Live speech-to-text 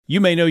You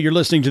may know you're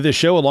listening to this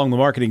show along the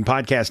Marketing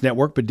Podcast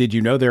Network, but did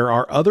you know there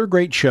are other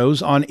great shows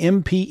on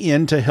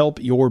MPN to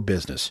help your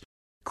business?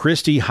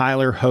 Christy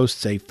Heiler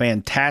hosts a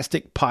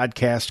fantastic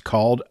podcast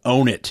called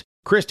Own It.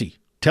 Christy,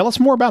 tell us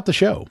more about the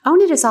show.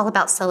 Own It is all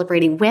about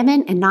celebrating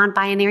women and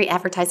non-binary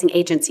advertising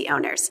agency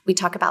owners. We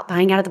talk about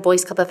buying out of the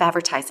Boys Club of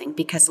Advertising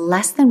because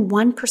less than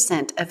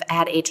 1% of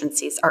ad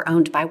agencies are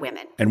owned by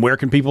women. And where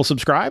can people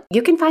subscribe?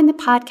 You can find the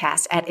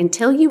podcast at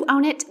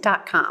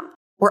untilyouownit.com.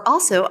 We're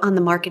also on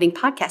the Marketing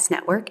Podcast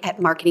Network at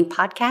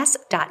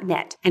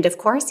marketingpodcast.net. And of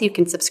course, you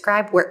can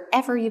subscribe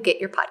wherever you get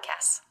your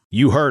podcasts.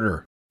 You heard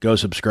her. Go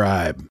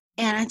subscribe.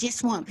 And I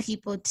just want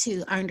people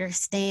to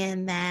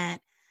understand that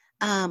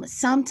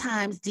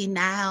sometimes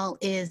denial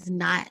is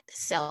not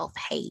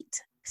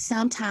self-hate.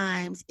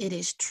 Sometimes it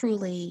is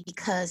truly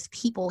because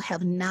people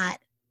have not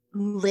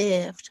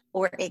lived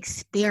or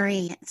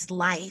experienced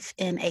life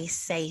in a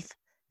safe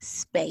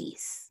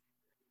space.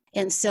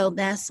 And so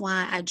that's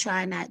why I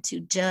try not to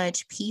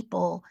judge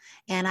people,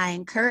 and I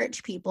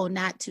encourage people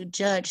not to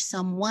judge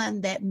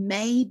someone that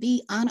may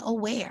be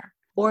unaware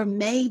or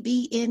may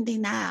be in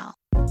denial.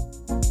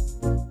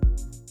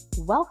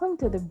 Welcome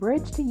to the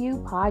Bridge to You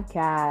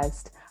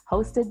podcast,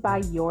 hosted by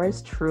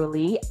yours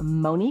truly,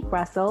 Monique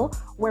Russell,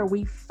 where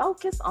we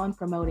focus on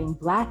promoting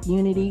Black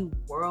unity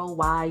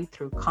worldwide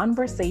through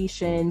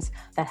conversations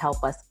that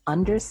help us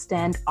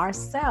understand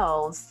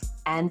ourselves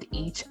and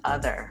each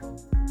other.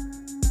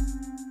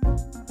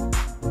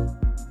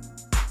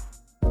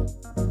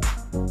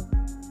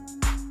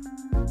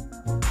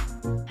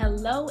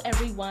 Hello,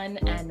 everyone,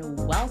 and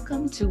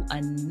welcome to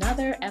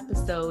another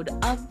episode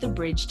of the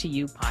Bridge to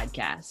You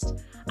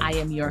podcast. I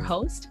am your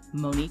host,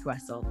 Monique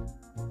Russell.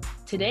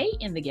 Today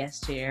in the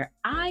guest chair,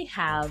 I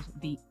have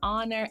the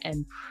honor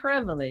and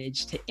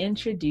privilege to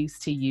introduce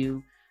to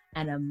you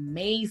an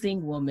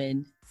amazing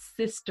woman,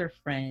 sister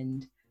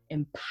friend,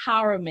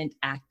 empowerment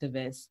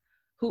activist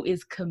who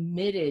is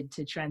committed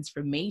to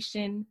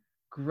transformation,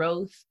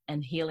 growth,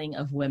 and healing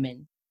of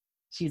women.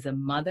 She's a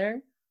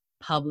mother,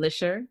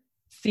 publisher,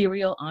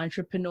 serial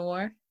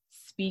entrepreneur,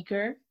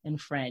 speaker, and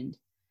friend.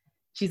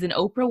 She's an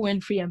Oprah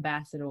Winfrey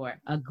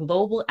ambassador, a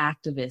global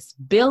activist,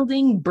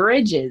 building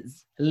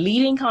bridges,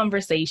 leading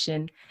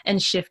conversation,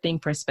 and shifting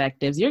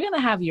perspectives. You're going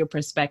to have your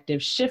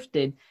perspective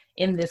shifted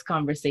in this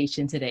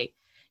conversation today.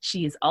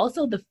 She is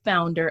also the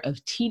founder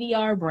of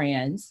TDR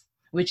Brands,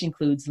 which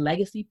includes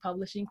Legacy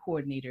Publishing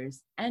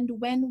Coordinators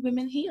and When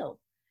Women Heal,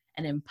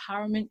 an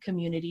empowerment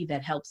community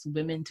that helps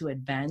women to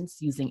advance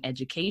using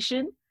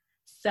education,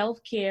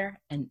 self-care,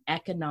 and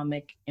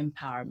economic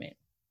empowerment.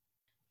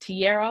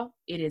 Tiara,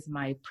 it is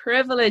my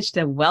privilege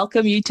to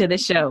welcome you to the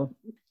show.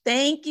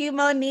 Thank you,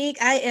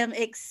 Monique. I am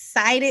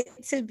excited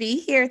to be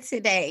here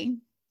today.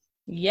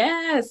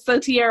 Yes. So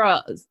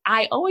Tiara,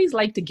 I always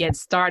like to get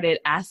started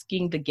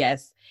asking the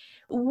guests,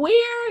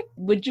 where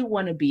would you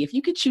want to be if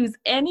you could choose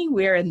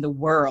anywhere in the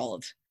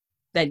world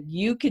that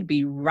you could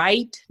be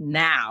right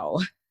now?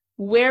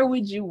 Where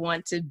would you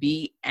want to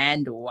be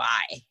and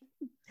why?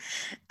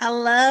 I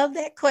love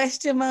that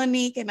question,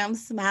 Monique, and I'm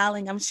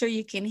smiling. I'm sure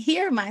you can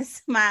hear my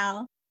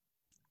smile.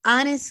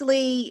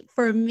 Honestly,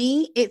 for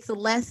me, it's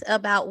less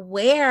about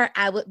where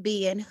I would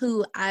be and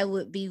who I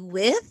would be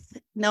with,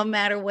 no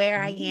matter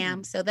where I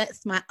am. So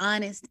that's my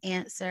honest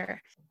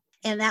answer.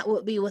 And that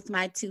would be with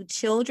my two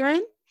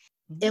children.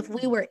 If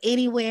we were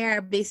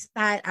anywhere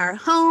beside our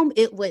home,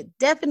 it would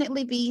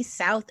definitely be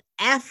South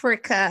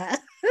Africa.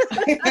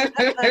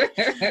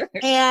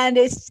 And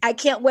I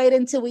can't wait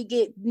until we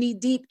get knee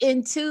deep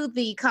into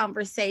the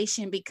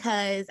conversation,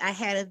 because I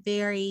had a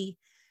very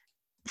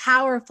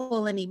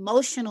powerful and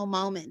emotional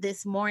moment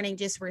this morning,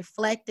 just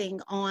reflecting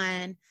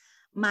on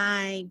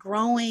my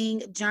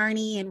growing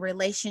journey and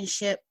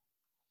relationship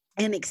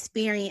and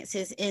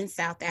experiences in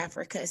South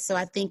Africa. So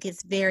I think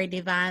it's very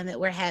divine that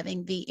we're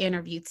having the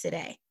interview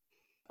today.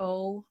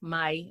 Oh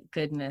my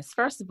goodness.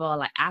 First of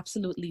all, I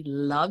absolutely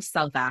love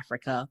South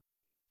Africa.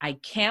 I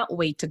can't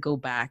wait to go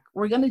back.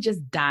 We're going to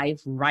just dive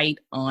right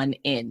on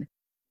in.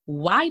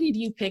 Why did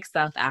you pick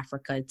South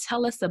Africa?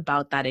 Tell us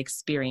about that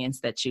experience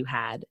that you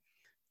had.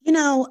 You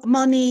know,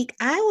 Monique,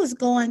 I was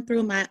going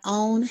through my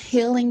own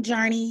healing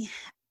journey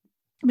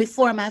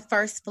before my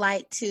first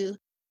flight to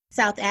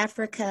South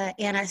Africa,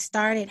 and I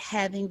started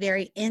having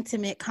very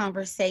intimate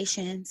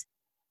conversations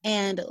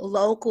and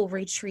local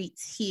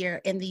retreats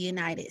here in the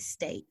United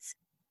States.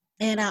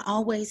 And I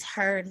always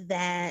heard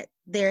that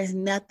there's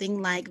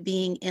nothing like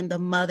being in the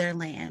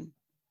motherland.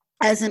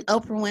 As an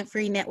Oprah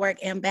Winfrey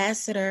Network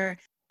ambassador,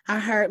 I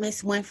heard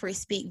Miss Winfrey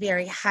speak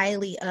very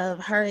highly of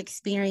her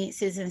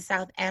experiences in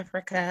South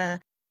Africa,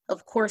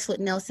 of course, with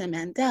Nelson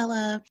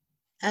Mandela,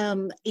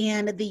 and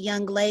the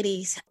young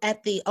ladies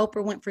at the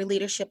Oprah Winfrey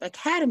Leadership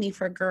Academy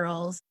for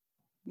Girls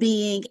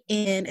being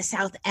in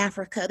South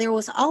Africa. There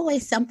was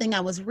always something I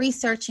was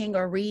researching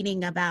or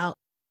reading about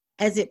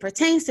as it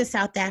pertains to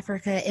South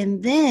Africa.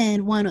 And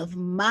then one of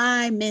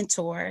my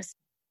mentors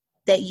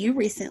that you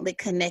recently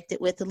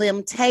connected with,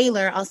 Lim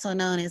Taylor, also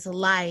known as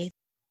Life,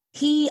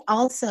 He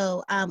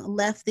also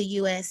left the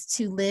U.S.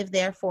 to live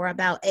there for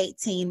about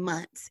 18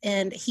 months.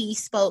 And he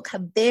spoke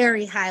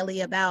very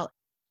highly about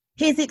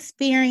his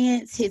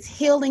experience, his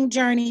healing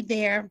journey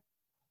there,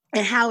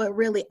 and how it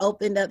really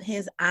opened up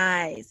his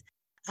eyes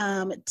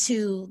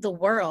to the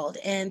world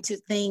and to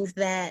things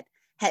that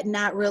had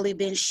not really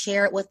been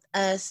shared with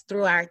us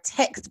through our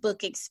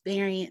textbook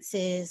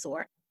experiences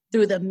or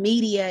through the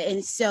media.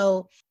 And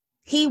so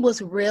he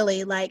was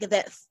really like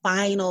that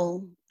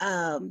final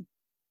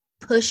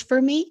push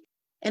for me.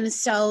 And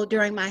so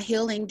during my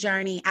healing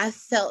journey, I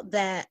felt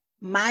that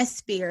my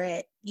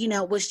spirit,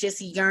 was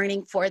just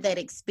yearning for that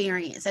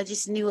experience. I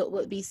just knew it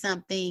would be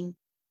something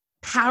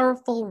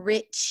powerful,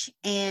 rich,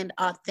 and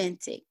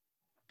authentic.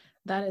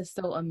 That is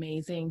so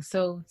amazing.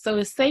 So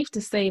it's safe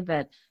to say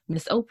that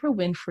Miss Oprah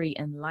Winfrey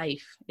in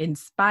life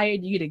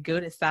inspired you to go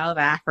to South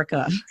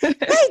Africa.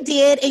 They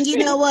did. And you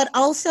know what?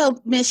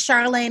 Also, Miss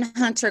Charlene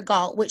Hunter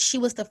Galt, which she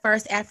was the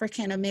first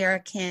African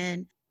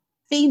American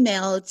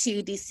female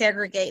to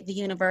desegregate the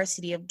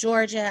University of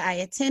Georgia. I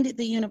attended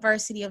the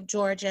University of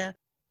Georgia.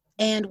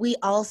 And we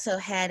also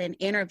had an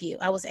interview.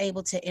 I was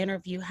able to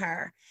interview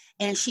her.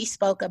 And she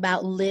spoke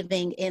about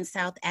living in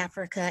South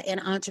Africa and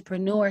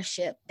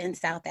entrepreneurship in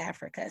South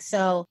Africa.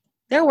 So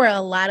there were a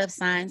lot of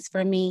signs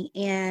for me.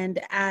 And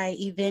I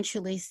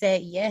eventually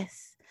said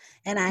yes.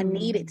 And I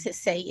needed to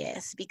say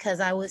yes because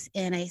I was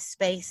in a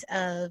space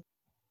of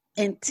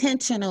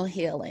intentional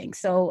healing.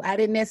 So I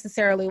didn't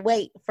necessarily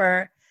wait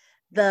for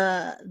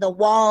the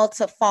wall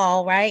to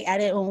fall, right? I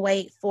didn't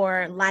wait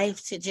for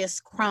life to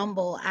just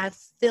crumble. I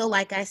feel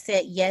like I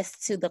said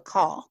yes to the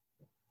call.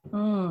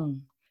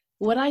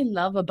 What I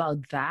love about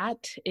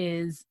that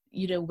is,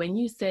 when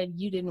you said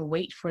you didn't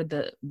wait for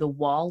the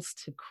walls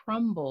to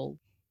crumble,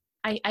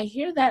 I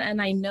hear that, and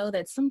I know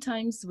that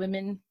sometimes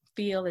women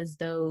feel as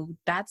though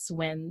that's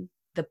when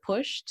the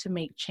push to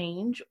make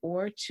change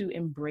or to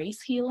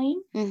embrace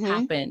healing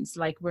happens.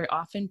 Like we're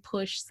often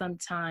pushed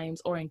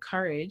sometimes or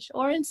encouraged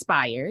or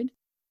inspired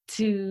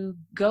to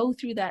go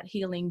through that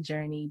healing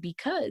journey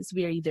because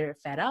we're either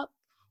fed up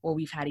or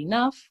we've had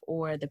enough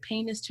or the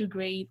pain is too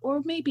great,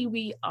 or maybe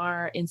we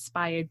are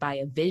inspired by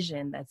a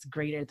vision that's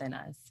greater than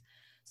us.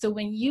 So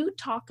when you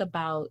talk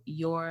about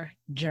your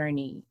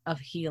journey of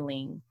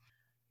healing,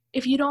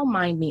 if you don't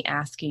mind me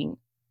asking,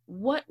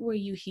 what were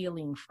you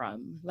healing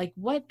from? Like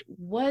what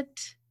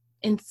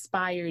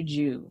inspired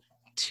you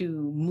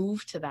to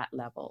move to that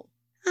level?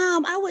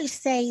 I would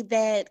say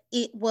that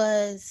it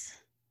was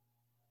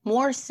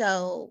more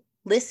so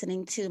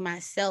listening to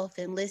myself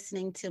and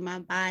listening to my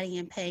body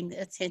and paying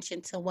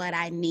attention to what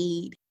I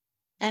need.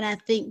 And I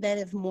think that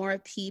if more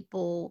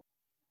people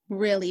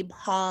really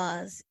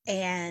pause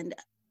and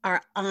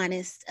are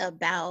honest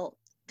about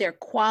their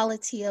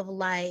quality of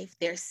life,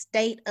 their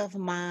state of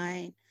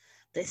mind,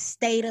 the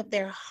state of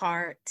their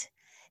heart,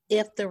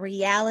 if the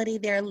reality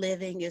they're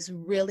living is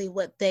really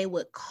what they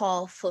would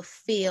call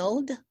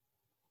fulfilled,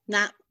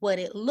 not what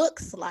it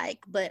looks like,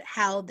 but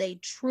how they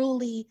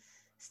truly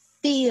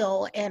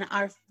feel and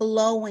are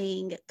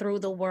flowing through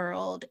the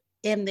world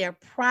in their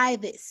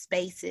private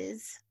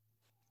spaces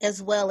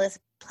as well as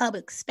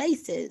public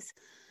spaces.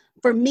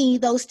 For me,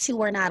 those two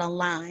were not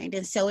aligned.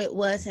 And so it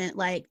wasn't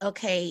like,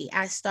 okay,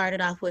 I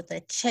started off with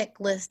a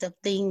checklist of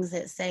things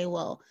that say,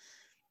 well,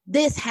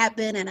 this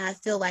happened and I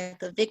feel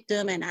like a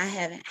victim and I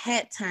haven't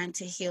had time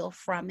to heal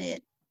from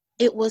it.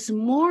 It was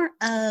more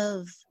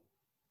of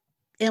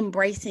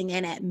embracing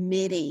and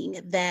admitting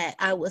that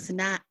I was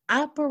not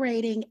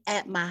operating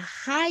at my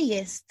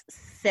highest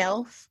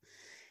self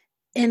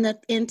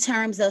in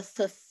terms of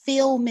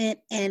fulfillment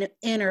and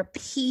inner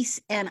peace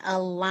and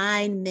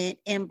alignment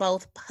in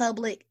both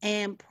public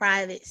and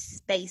private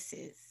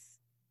spaces.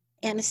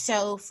 And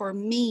so for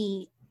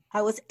me,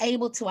 I was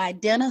able to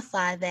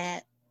identify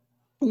that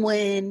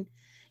when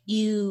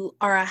you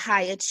are a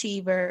high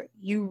achiever,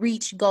 you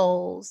reach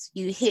goals,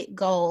 you hit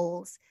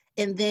goals,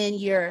 and then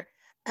you're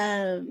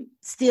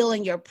still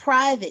in your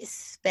private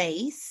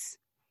space.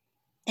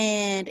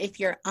 And if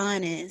you're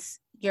honest,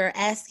 you're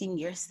asking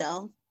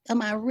yourself,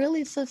 am I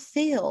really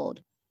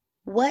fulfilled?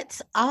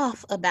 What's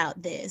off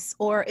about this?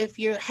 Or if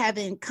you're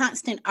having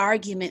constant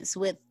arguments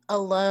with a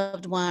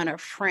loved one or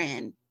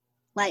friend,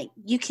 like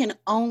you can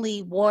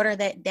only water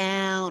that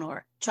down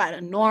or try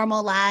to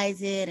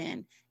normalize it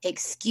and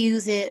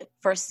excuse it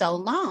for so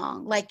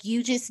long. Like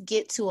you just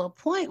get to a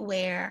point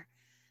where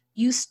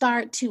you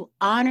start to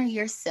honor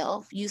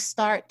yourself. You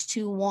start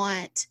to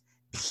want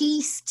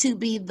peace to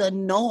be the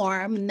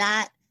norm,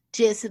 not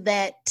just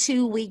that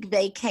 2-week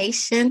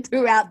vacation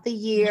throughout the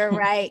year,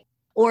 right?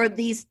 Or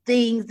these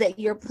things that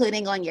you're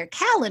putting on your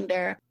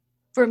calendar.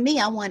 For me,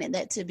 I wanted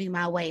that to be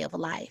my way of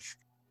life.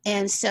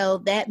 And so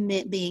that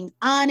meant being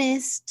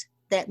honest,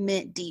 that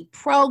meant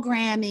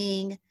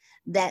deprogramming,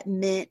 that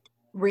meant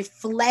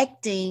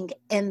reflecting,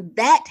 and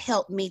that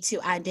helped me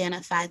to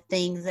identify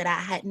things that I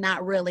had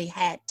not really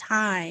had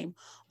time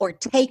or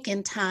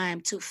taken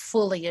time to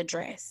fully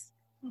address.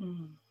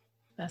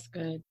 That's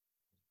good.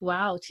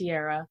 Wow,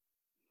 Tiara.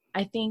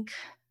 I think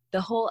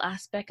the whole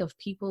aspect of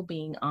people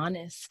being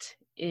honest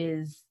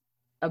is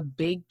a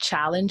big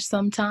challenge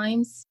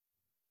sometimes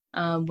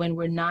when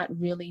we're not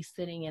really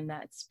sitting in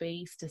that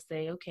space to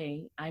say,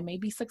 okay, I may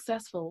be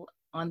successful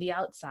on the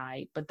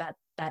outside, but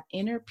that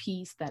inner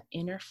peace, that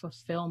inner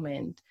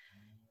fulfillment,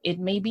 it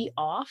may be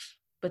off,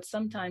 but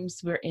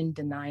sometimes we're in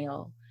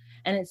denial.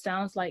 And it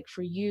sounds like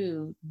for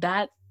you,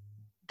 that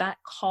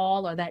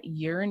call or that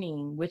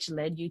yearning, which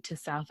led you to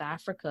South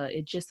Africa,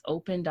 it just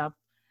opened up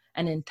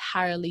an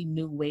entirely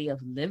new way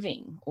of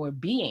living or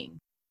being.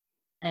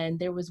 And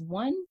there was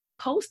one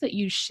post that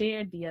you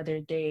shared the other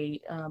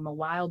day, a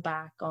while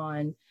back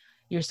on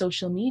your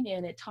social media,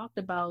 and it talked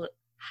about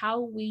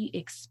how we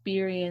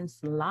experience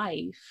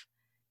life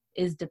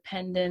is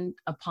dependent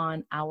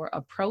upon our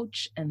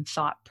approach and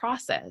thought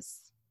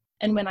process.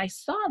 And when I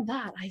saw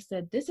that, I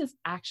said, this is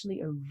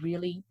actually a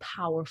really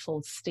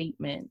powerful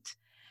statement.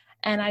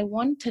 And I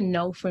want to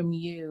know from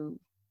you,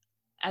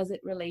 as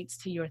it relates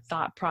to your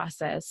thought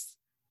process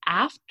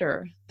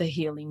after the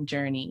healing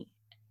journey,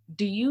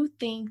 do you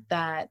think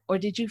that, or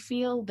did you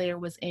feel there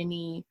was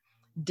any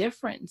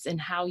difference in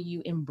how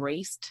you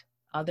embraced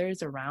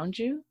others around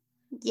you?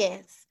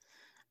 Yes.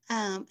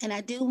 And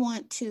I do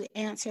want to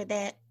answer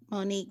that,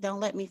 Monique.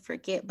 Don't let me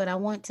forget, but I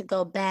want to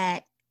go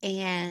back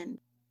and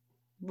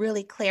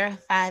really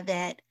clarify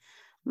that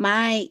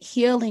my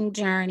healing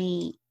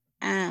journey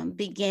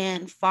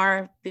began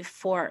far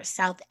before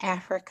South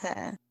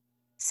Africa.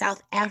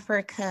 South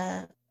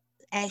Africa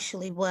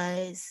actually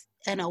was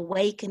an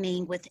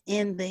awakening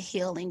within the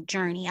healing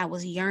journey. I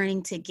was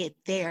yearning to get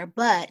there,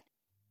 but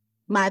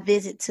my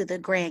visit to the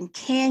Grand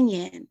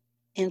Canyon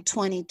in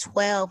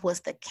 2012 was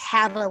the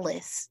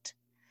catalyst.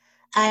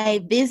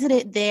 I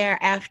visited there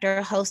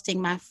after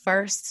hosting my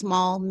first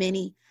small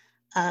mini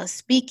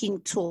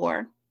speaking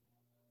tour.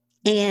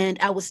 And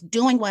I was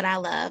doing what I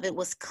love. It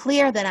was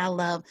clear that I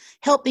love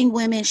helping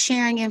women,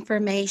 sharing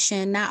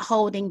information, not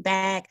holding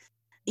back.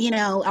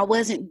 I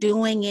wasn't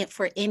doing it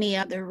for any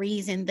other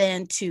reason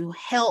than to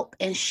help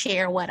and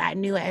share what I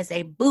knew as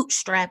a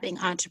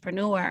bootstrapping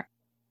entrepreneur.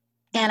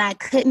 And I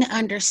couldn't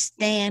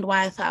understand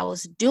why, if I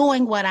was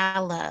doing what I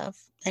love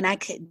and I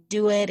could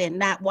do it and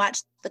not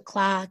watch the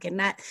clock and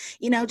not,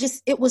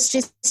 it was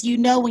just,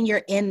 when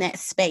you're in that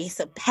space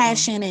of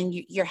passion and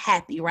you're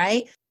happy,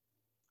 right?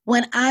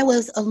 When I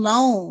was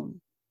alone,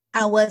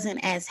 I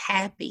wasn't as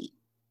happy.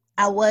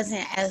 I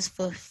wasn't as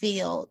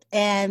fulfilled.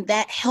 And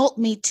that helped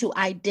me to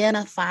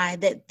identify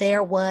that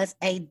there was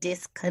a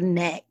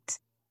disconnect.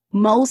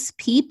 Most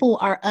people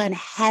are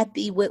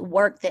unhappy with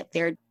work that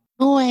they're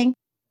doing,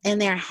 and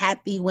they're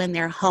happy when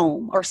they're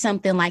home or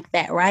something like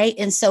that, right?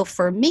 And so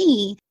for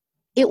me,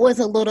 it was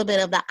a little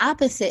bit of the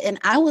opposite. And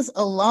I was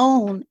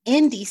alone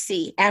in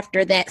DC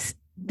after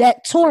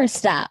that tour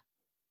stop.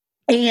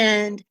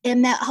 And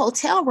in that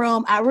hotel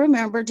room, I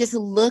remember just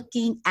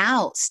looking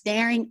out,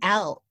 staring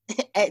out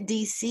at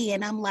DC.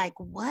 And I'm like,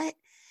 what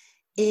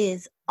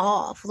is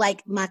off?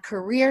 Like, my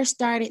career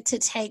started to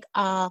take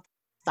off,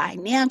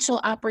 financial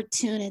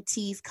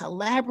opportunities,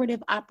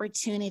 collaborative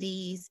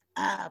opportunities,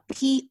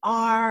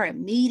 PR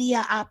and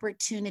media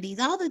opportunities,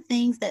 all the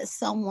things that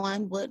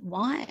someone would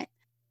want.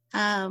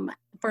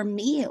 For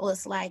me, it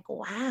was like,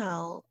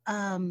 wow,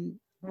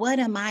 what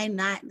am I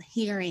not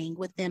hearing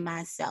within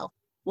myself?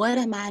 What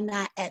am I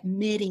not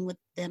admitting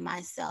within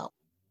myself?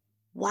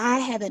 Why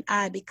haven't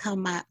I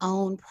become my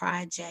own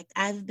project?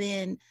 I've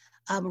been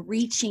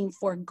reaching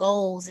for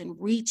goals and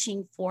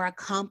reaching for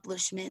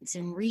accomplishments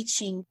and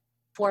reaching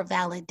for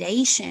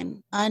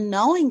validation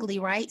unknowingly,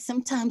 right?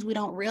 Sometimes we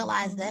don't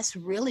realize that's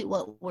really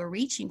what we're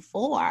reaching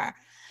for.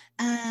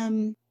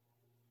 And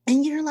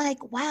you're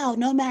like, wow,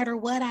 no matter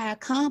what I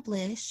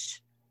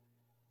accomplish,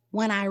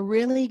 when I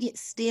really get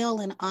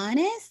still and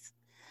honest,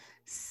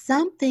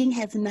 something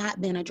has not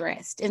been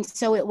addressed. And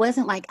so it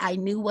wasn't like I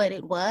knew what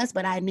it was,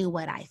 but I knew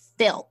what I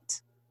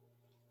felt.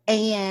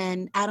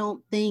 And I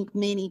don't think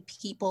many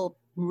people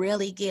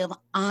really give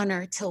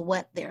honor to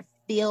what they're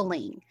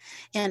feeling.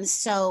 And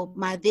so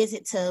my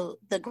visit to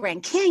the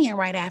Grand Canyon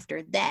right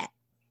after that,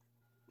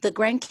 the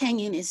Grand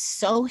Canyon is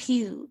so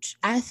huge.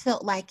 I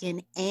felt like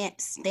an ant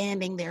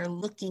standing there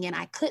looking, and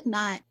I could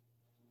not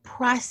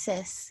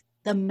process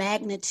the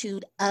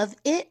magnitude of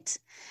it.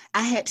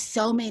 I had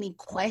so many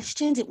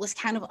questions. It was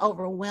kind of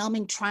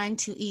overwhelming trying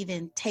to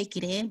even take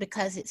it in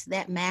because it's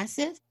that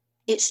massive.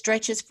 It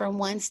stretches from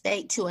one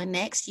state to a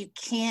next. You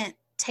can't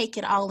take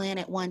it all in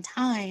at one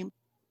time.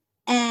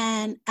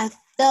 And I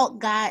felt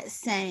God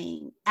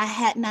saying I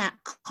had not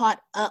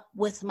caught up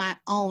with my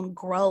own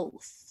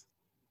growth.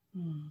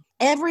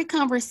 Every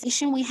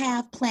conversation we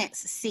have plants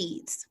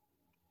seeds.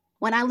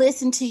 When I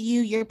listen to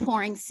you, you're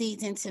pouring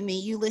seeds into me.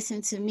 You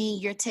listen to me,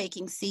 you're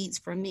taking seeds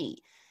from me.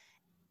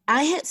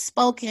 I had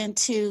spoken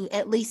to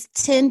at least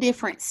 10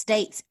 different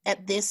states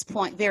at this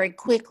point very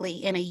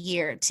quickly in a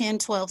year, 10,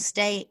 12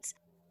 states.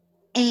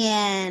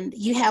 And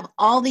you have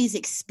all these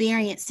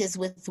experiences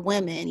with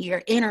women.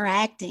 You're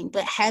interacting,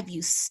 but have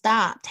you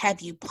stopped? Have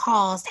you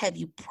paused? Have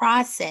you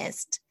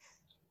processed?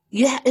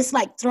 It's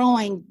like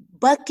throwing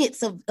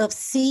buckets of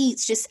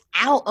seeds just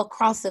out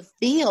across a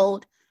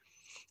field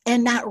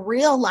and not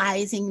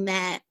realizing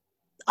that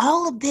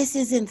all of this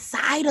is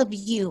inside of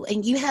you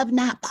and you have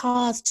not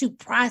paused to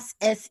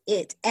process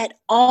it at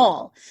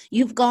all.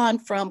 You've gone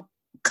from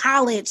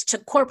college to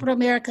corporate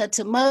America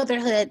to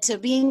motherhood to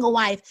being a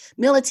wife,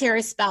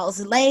 military spouse,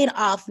 laid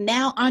off,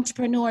 now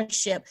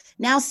entrepreneurship,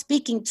 now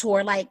speaking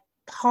tour. Like,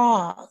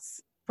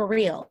 pause for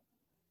real.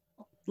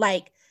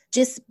 Like,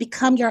 just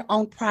become your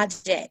own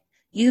project.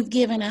 You've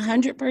given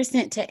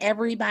 100% to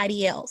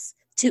everybody else,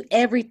 to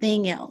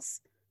everything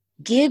else.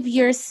 Give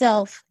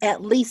yourself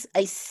at least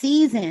a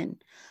season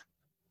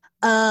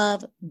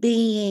of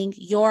being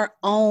your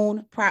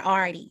own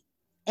priority.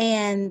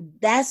 And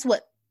that's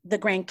what the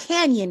Grand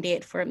Canyon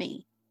did for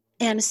me.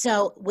 And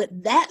so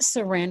with that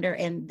surrender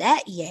and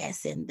that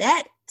yes, and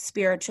that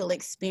spiritual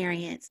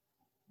experience,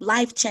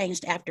 life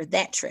changed after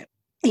that trip.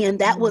 And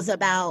that was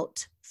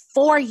about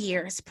 4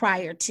 years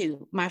prior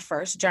to my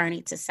first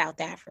journey to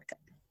South Africa.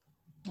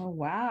 Oh,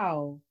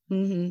 wow.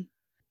 Mm-hmm.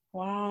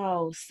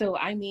 Wow. So,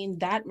 I mean,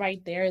 that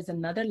right there is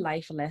another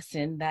life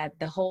lesson that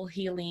the whole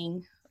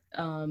healing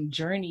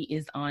journey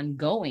is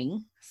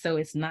ongoing. So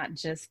it's not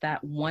just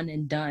that one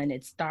and done.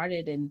 It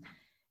started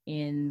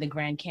in the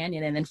Grand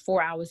Canyon, and then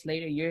 4 hours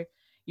later, you're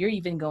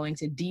even going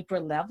to deeper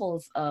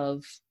levels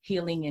of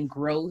healing and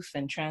growth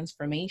and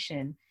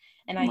transformation.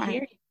 And I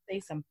hear you say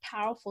some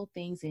powerful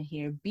things in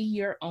here. Be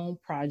your own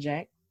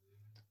project.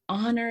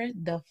 Honor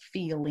the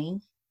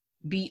feeling.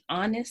 Be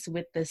honest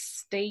with the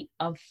state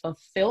of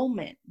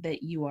fulfillment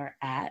that you are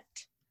at,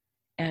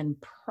 and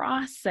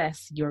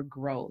process your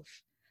growth.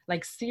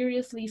 Like,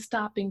 seriously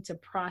stopping to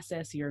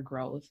process your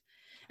growth.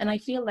 And I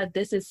feel that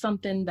this is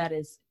something that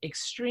is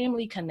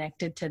extremely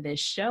connected to this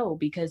show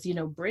because, you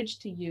know, Bridge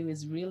to You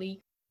is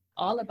really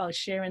all about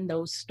sharing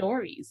those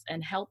stories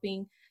and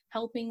helping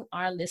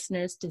our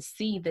listeners to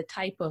see the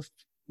type of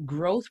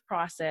growth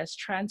process,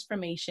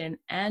 transformation,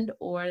 and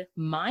or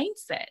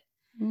mindset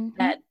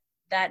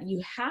that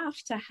you have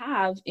to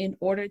have in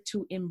order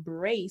to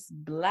embrace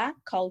Black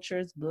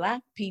cultures,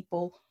 Black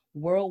people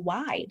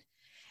worldwide.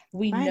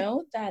 We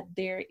know that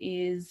there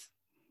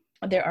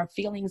are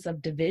feelings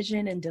of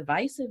division and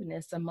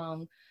divisiveness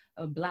among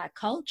Black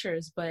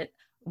cultures, but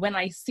when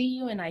I see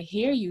you and I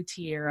hear you,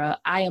 Tierra,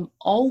 I am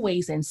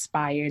always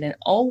inspired and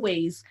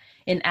always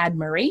in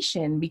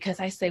admiration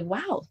because I say,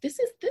 wow, this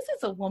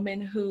is a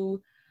woman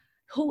who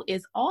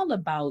is all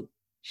about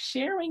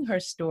sharing her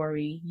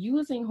story,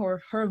 using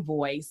her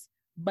voice,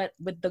 but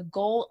with the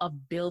goal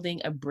of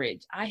building a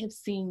bridge. I have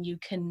seen you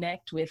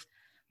connect with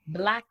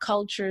Black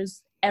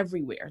cultures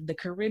everywhere, the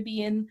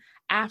Caribbean,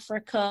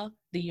 Africa,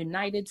 the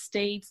United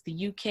States,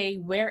 the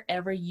UK,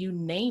 wherever you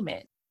name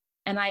it.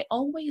 And I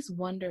always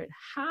wondered,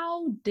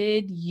 how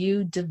did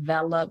you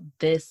develop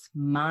this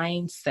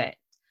mindset?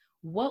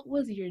 What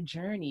was your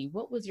journey?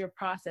 What was your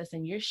process?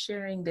 And you're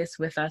sharing this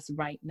with us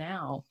right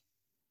now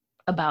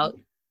about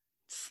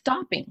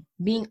stopping,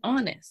 being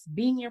honest,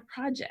 being your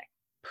project,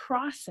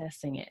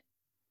 processing it.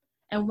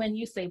 And when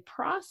you say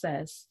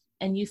process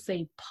and you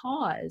say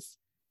pause,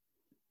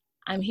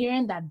 I'm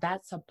hearing that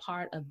that's a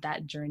part of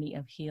that journey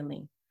of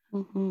healing.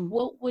 Mm-hmm.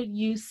 What would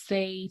you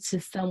say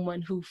to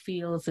someone who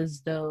feels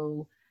as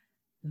though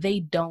they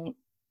don't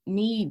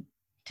need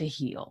to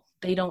heal?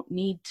 They don't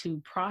need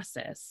to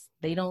process.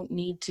 They don't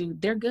need to,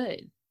 they're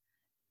good.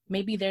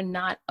 Maybe they're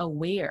not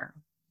aware,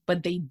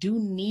 but they do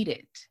need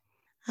it.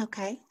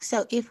 Okay,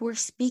 so if we're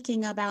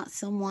speaking about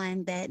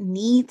someone that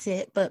needs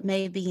it, but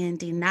may be in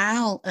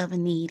denial of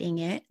needing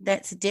it,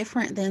 that's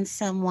different than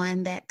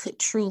someone that could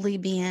truly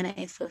be in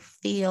a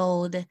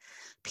fulfilled,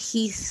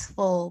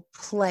 peaceful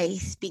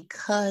place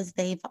because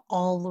they've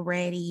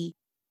already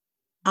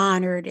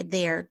honored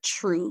their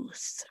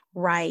truths,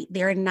 right?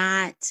 They're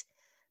not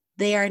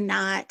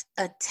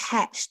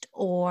attached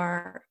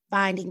or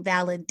finding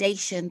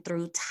validation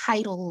through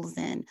titles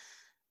and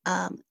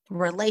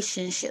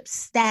relationship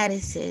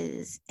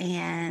statuses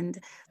and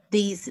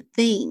these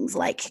things.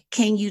 Like,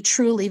 can you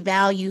truly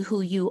value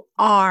who you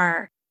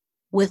are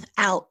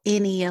without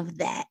any of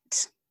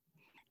that?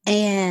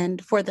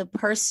 And for the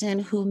person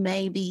who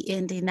may be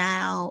in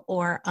denial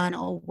or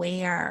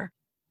unaware,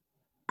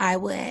 I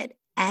would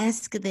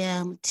ask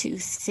them to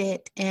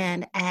sit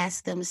and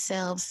ask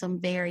themselves some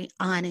very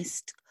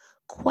honest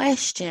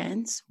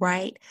questions,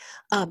 right,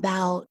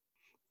 about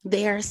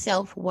their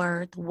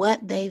self-worth,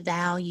 what they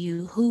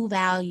value, who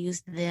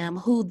values them,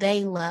 who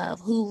they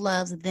love, who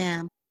loves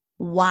them,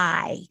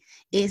 why.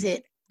 Is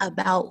it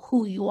about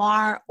who you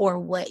are or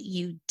what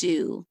you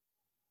do?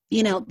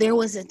 You know, there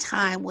was a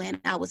time when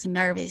I was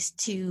nervous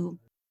to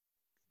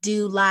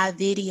do live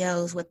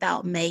videos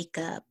without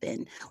makeup,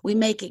 and we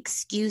make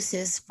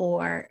excuses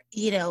for,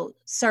 you know,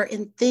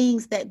 certain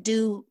things that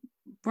do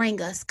bring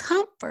us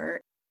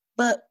comfort.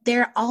 But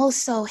they're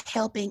also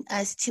helping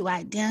us to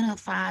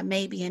identify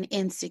maybe an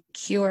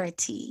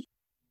insecurity.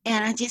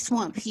 And I just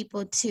want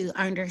people to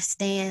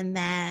understand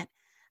that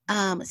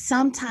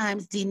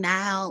sometimes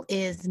denial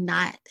is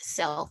not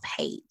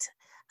self-hate.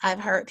 I've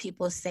heard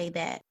people say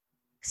that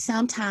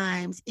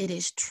sometimes it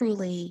is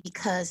truly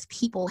because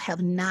people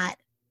have not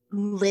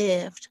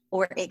lived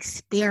or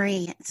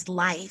experienced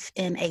life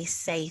in a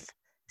safe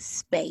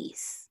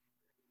space.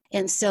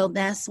 And so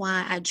that's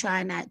why I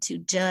try not to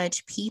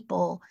judge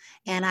people.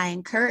 And I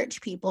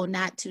encourage people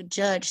not to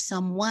judge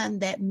someone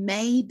that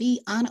may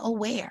be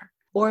unaware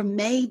or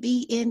may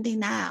be in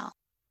denial.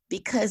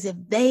 Because if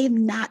they've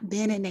not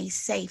been in a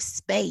safe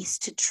space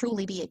to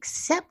truly be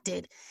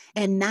accepted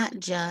and not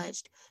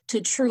judged, to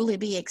truly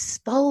be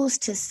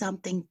exposed to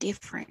something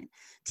different,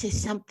 to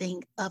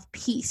something of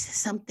peace,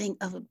 something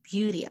of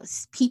beauty, of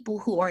people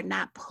who are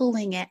not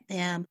pulling at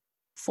them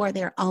for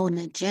their own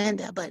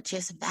agenda, but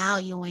just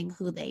valuing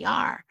who they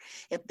are.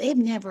 If they've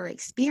never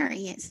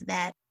experienced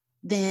that,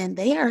 then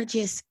they are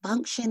just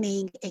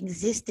functioning,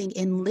 existing,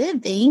 and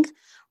living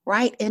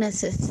right in a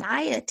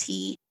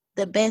society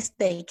the best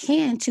they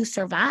can to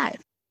survive.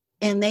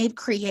 And they've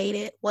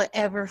created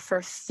whatever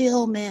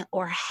fulfillment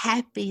or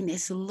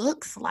happiness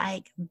looks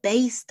like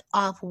based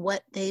off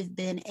what they've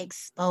been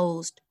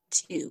exposed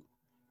to.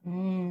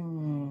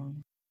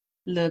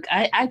 Look,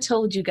 I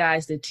told you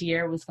guys that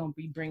Tierra was going to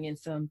be bringing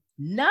some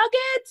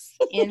nuggets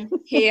in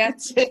here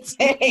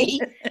today.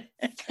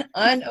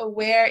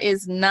 Unaware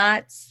is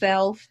not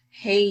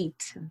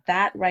self-hate.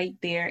 That right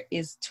there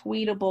is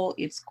tweetable.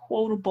 It's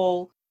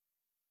quotable.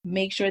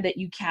 Make sure that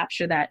you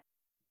capture that.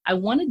 I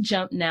want to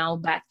jump now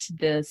back to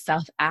the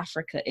South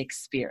Africa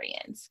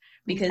experience,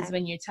 because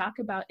when you talk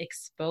about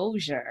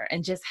exposure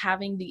and just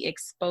having the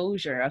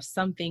exposure of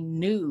something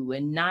new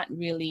and not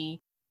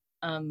really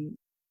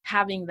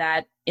having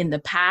that in the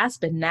past,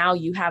 but now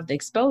you have the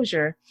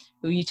exposure,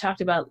 you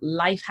talked about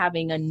life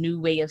having a new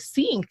way of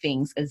seeing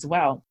things as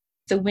well.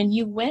 So when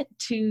you went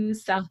to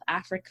South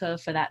Africa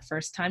for that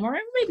first time, or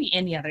maybe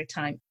any other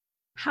time,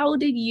 how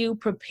did you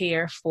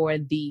prepare for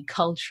the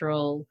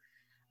cultural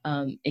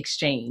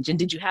exchange? And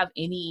did you have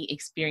any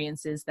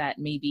experiences that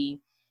maybe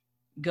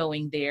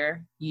going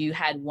there, you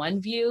had one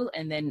view,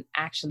 and then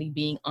actually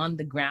being on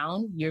the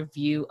ground, your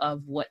view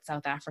of what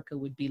South Africa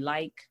would be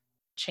like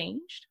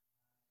changed?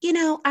 You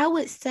know, I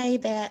would say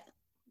that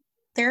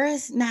there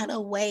is not a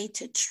way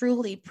to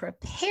truly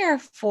prepare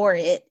for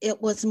it.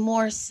 It was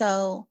more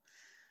so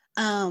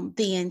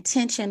the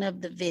intention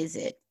of the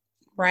visit,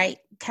 right?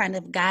 Kind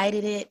of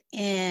guided it.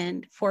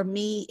 And for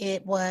me,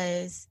 it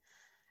was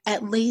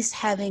at least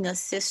having a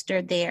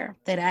sister there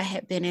that I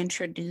had been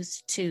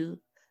introduced to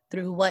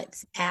through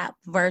WhatsApp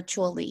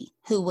virtually,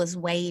 who was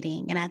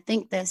waiting. And I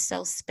think that's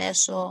so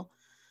special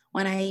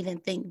when I even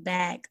think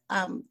back.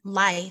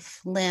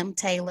 Lim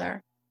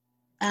Taylor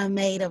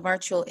made a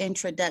virtual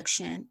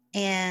introduction,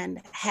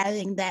 and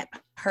having that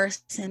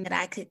person that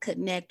I could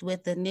connect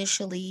with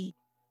initially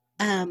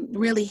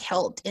really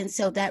helped. And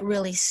so that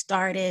really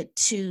started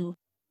to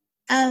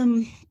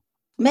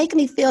make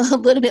me feel a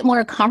little bit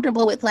more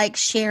comfortable with like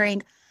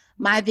sharing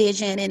my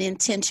vision and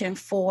intention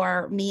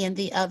for me and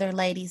the other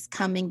ladies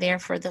coming there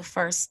for the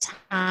first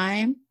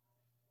time.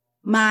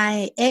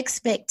 My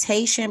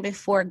expectation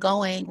before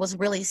going was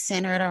really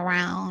centered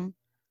around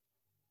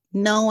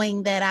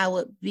knowing that I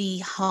would be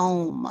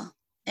home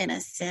in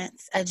a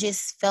sense. I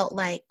just felt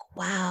like,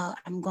 wow,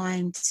 I'm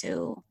going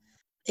to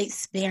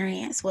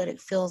experience what it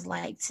feels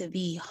like to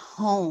be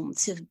home,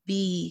 to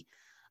be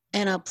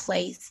in a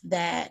place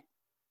that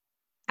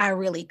I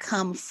really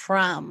come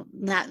from,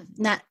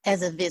 not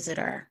as a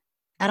visitor.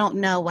 I don't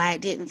know why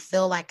it didn't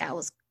feel like I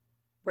was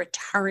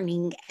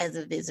returning as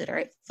a visitor.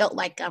 It felt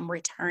like I'm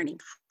returning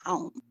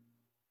home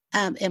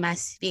in my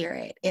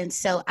spirit. And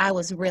so I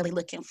was really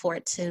looking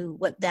forward to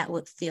what that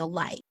would feel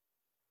like.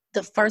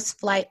 The first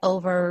flight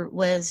over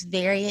was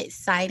very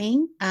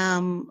exciting.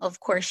 Of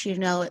course, you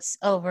know, it's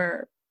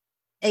over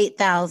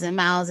 8,000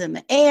 miles in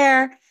the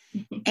air.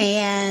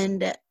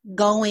 And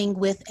going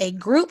with a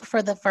group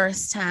for the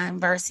first time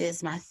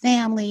versus my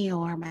family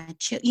or my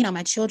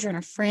children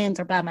or friends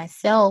or by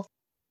myself,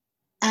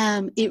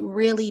 it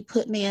really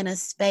put me in a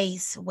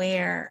space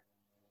where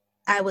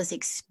I was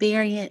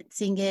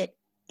experiencing it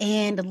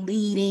and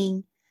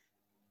leading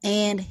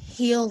and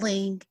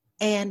healing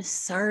and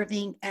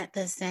serving at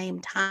the same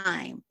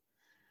time,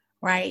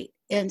 right?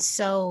 And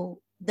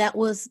so that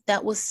was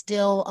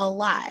still a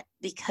lot,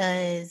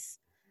 because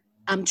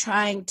I'm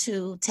trying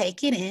to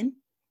take it in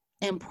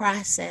and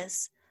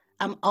process.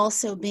 I'm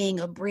also being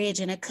a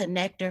bridge and a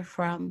connector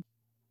from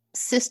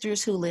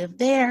sisters who live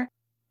there,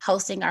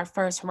 hosting our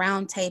first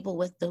roundtable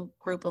with the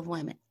group of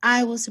women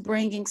I was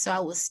bringing. So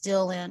I was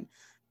still in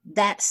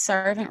that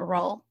servant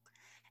role.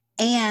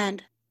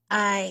 And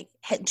I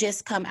had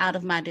just come out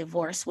of my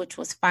divorce, which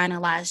was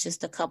finalized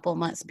just a couple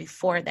months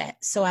before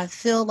that. So I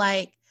feel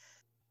like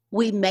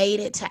we made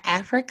it to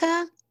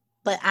Africa,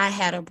 but I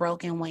had a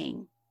broken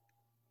wing.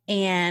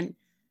 And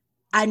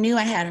I knew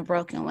I had a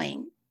broken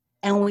wing,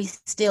 and we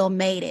still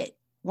made it.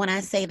 When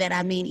I say that,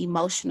 I mean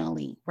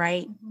emotionally,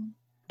 right? Mm-hmm.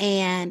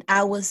 And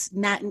I was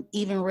not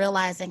even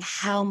realizing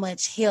how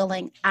much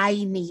healing I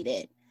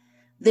needed.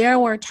 There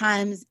were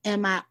times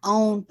in my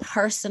own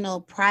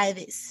personal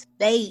private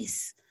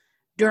space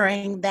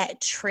during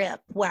that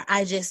trip where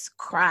I just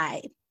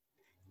cried.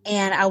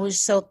 And I was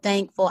so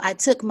thankful. I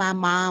took my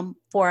mom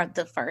for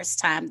the first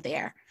time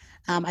there.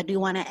 I do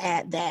want to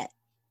add that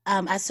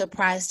I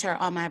surprised her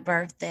on my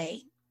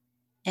birthday.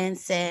 and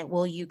said,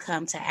 will you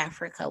come to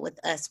Africa with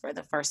us for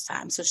the first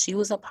time? So she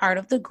was a part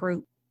of the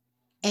group,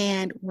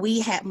 and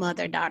we had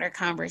mother-daughter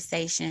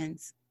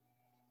conversations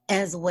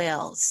as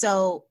well.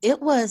 So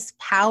it was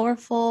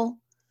powerful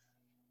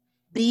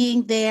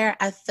being there.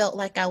 I felt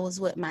like I was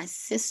with my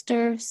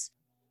sisters.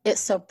 It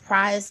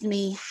surprised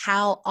me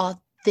how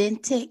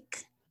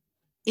authentic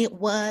it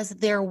was.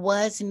 There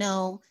was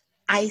no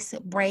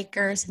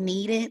icebreakers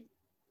needed.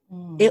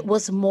 It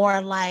was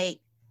more like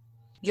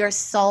your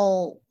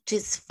soul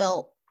just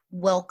felt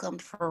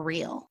welcomed for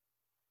real.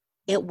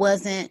 It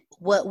wasn't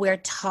what we're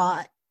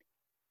taught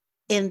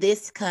in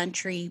this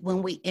country.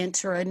 When we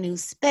enter a new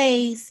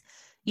space,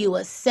 you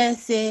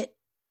assess it.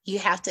 You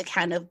have to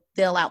kind of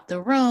fill out the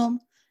room,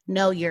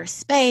 know your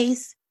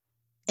space,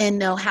 and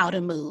know how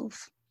to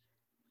move.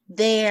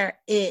 There,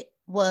 it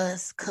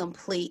was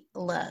complete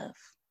love.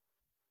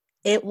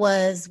 It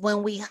was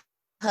when we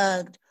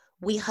hugged,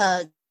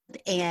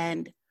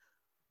 and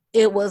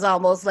it was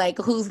almost like,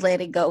 who's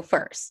letting go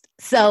first?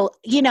 So,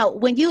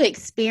 when you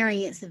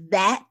experience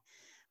that,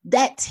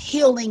 that's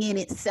healing in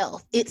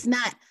itself. It's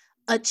not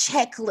a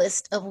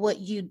checklist of what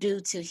you do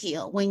to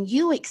heal. When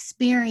you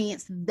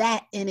experience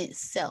that in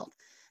itself,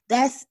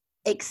 that's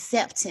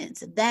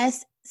acceptance,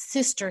 that's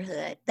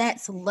sisterhood,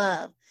 that's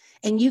love.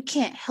 And you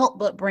can't help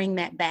but bring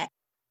that back.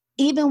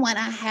 Even when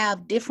I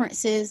have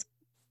differences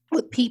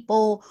with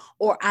people,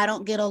 or I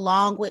don't get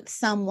along with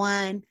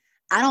someone,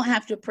 I don't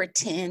have to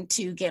pretend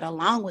to get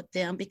along with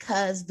them,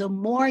 because the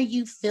more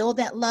you feel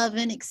that love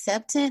and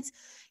acceptance,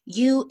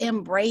 you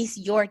embrace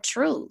your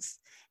truth.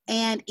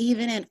 And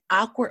even in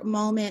awkward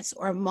moments,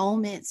 or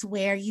moments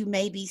where you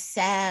may be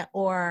sad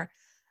or,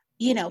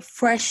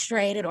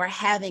 frustrated or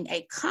having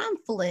a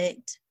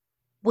conflict,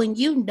 when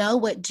you know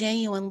what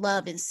genuine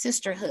love and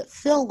sisterhood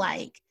feel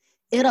like,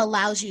 it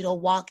allows you to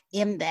walk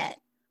in that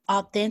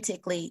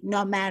authentically,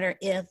 no matter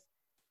if,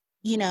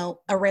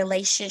 a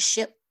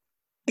relationship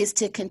is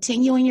to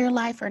continue in your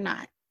life or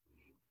not.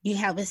 You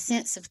have a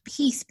sense of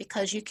peace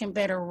because you can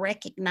better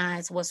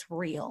recognize what's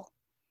real.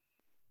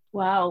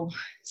 Wow.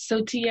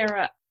 So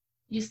Tiara,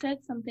 you said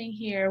something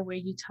here where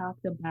you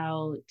talked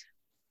about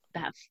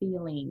that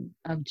feeling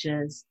of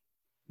just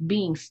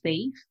being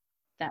safe,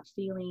 that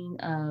feeling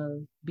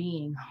of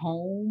being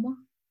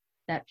home,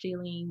 that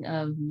feeling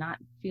of not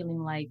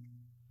feeling like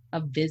a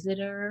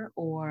visitor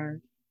or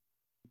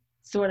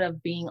sort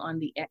of being on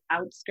the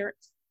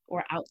outskirts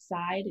or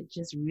outside. It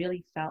just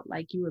really felt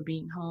like you were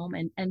being home,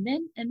 and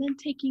then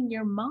taking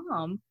your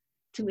mom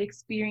to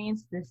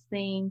experience the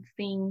same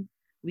thing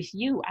with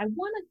you. I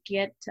want to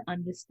get to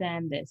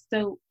understand this.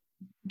 So,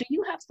 do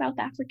you have South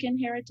African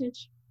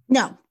heritage?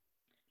 No.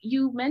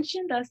 You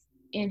mentioned us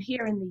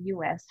here in the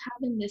US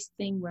having this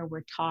thing where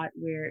we're taught,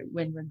 where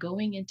when we're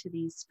going into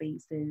these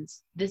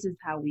spaces, this is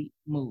how we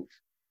move.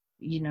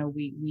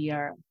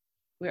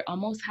 We're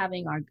almost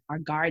having our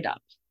guard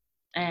up,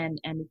 and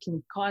it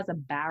can cause a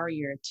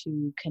barrier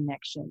to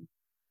connection.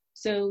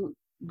 So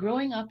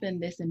growing up in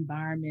this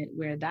environment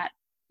where that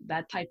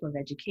type of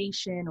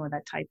education or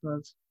that type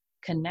of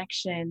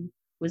connection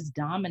was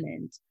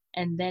dominant,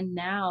 and then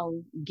now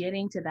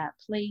getting to that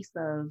place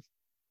of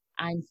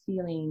I'm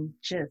feeling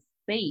just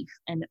safe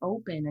and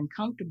open and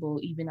comfortable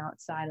even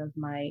outside of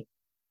my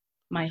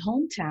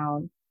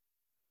hometown.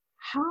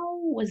 How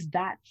was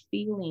that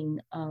feeling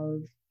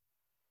of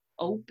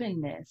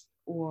openness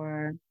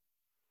or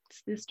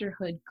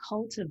sisterhood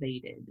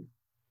cultivated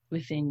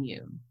within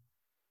you?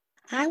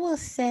 I will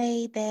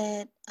say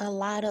that a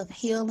lot of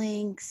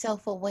healing,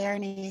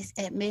 self-awareness,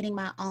 admitting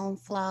my own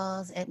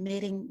flaws,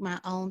 admitting my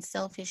own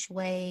selfish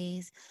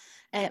ways,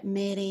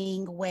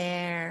 admitting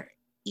where,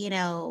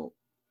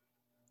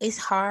 it's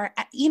hard.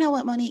 You know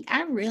what, Monique?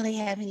 I really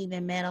haven't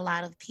even met a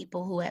lot of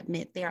people who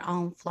admit their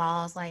own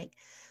flaws. Like,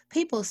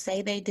 people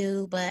say they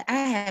do, but I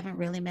haven't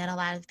really met a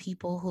lot of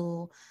people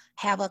who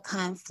have a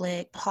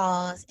conflict,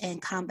 pause, and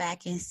come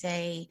back and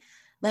say,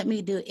 let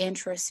me do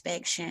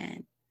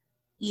introspection.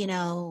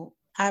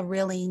 I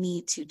really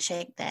need to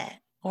check that,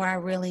 or I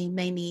really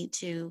may need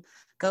to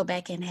go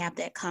back and have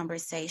that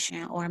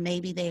conversation, or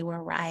maybe they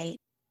were right.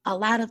 A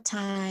lot of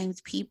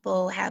times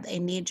people have a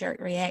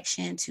knee-jerk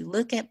reaction to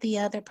look at the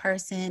other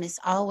person. It's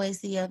always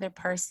the other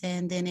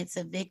person. Then it's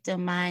a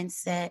victim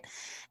mindset.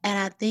 And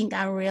I think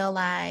I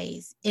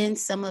realize in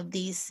some of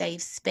these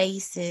safe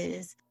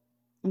spaces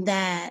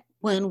that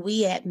when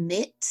we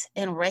admit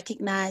and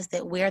recognize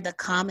that we're the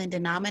common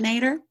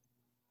denominator,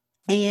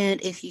 and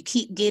if you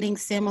keep getting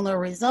similar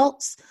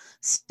results,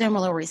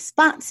 similar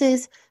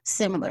responses,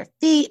 similar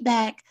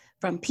feedback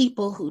from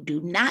people who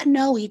do not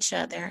know each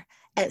other,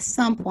 at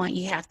some point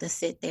you have to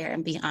sit there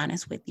and be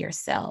honest with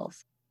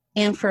yourself.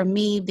 And for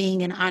me,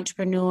 being an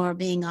entrepreneur,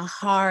 being a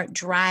hard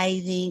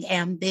driving,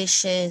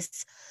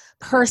 ambitious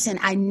person,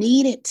 I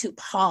needed to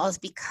pause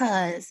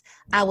because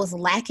I was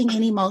lacking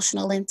in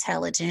emotional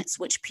intelligence,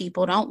 which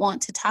people don't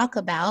want to talk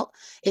about.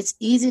 It's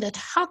easy to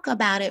talk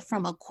about it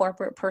from a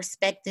corporate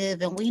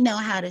perspective, and we know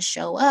how to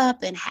show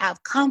up and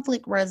have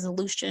conflict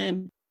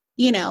resolution,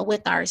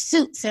 with our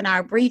suits and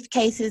our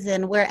briefcases,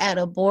 and we're at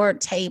a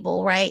board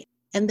table, right?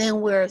 And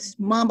then we're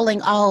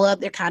mumbling all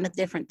other kind of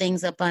different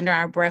things up under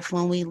our breath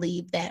when we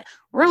leave that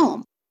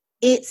room.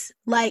 It's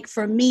like,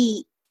 for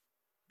me,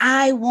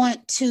 I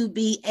want to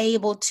be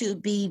able to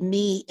be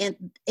me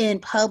in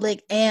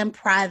public and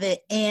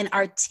private and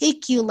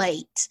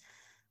articulate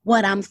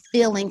what I'm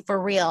feeling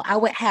for real. I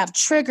would have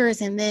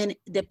triggers, and then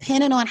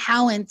depending on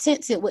how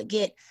intense it would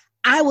get,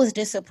 I was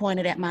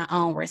disappointed at my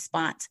own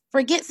response.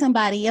 Forget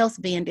somebody else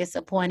being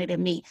disappointed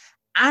in me.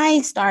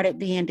 I started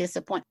being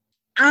disappointed.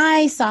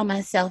 I saw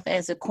myself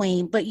as a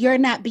queen, but you're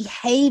not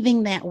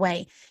behaving that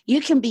way.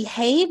 You can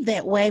behave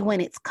that way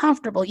when it's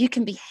comfortable. You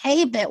can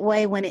behave that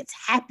way when it's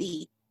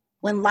happy,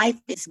 when life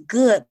is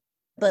good.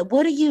 But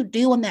what do you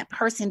do when that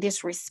person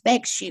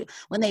disrespects you,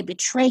 when they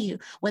betray you,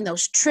 when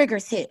those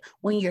triggers hit,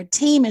 when your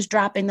team is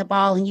dropping the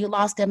ball and you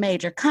lost a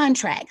major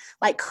contract?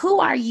 Like, who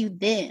are you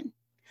then?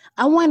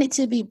 I wanted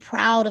to be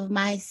proud of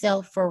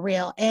myself for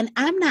real. And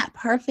I'm not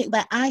perfect,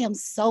 but I am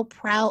so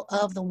proud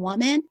of the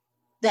woman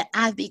that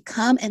I've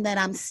become and that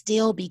I'm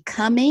still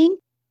becoming.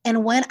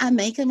 And when I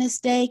make a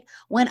mistake,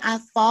 when I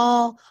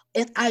fall,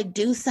 if I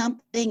do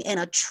something and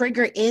a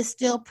trigger is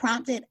still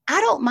prompted, I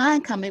don't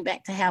mind coming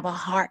back to have a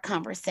hard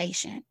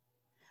conversation.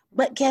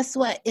 But guess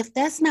what? If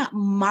that's not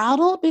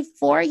modeled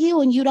before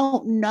you and you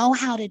don't know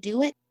how to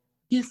do it,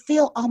 you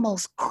feel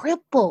almost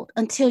crippled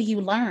until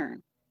you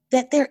learn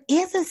that there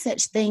is a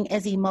such thing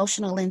as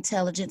emotional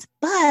intelligence.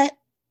 But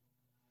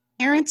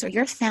parents or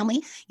your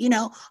family,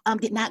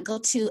 did not go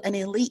to an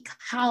elite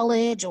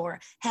college or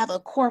have a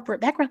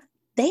corporate background.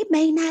 They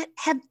may not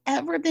have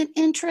ever been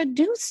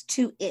introduced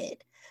to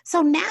it.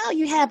 So now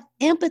you have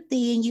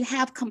empathy and you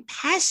have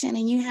compassion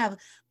and you have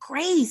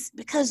grace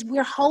because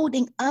we're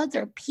holding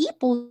other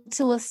people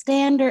to a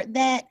standard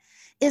that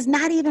is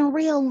not even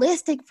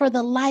realistic for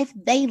the life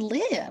they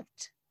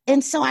lived.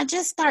 And so I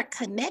just start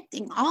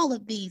connecting all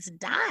of these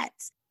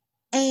dots.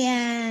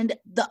 And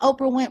the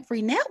Oprah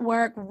Winfrey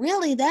Network,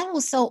 really, that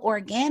was so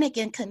organic,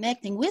 and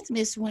connecting with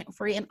Miss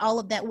Winfrey and all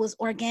of that was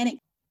organic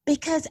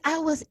because I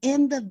was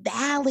in the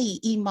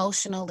valley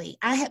emotionally.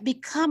 I had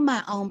become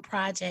my own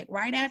project.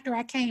 Right after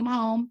I came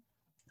home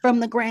from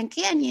the Grand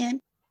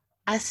Canyon,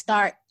 I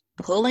start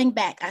pulling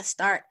back. I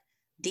start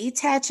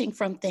detaching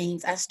from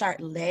things. I start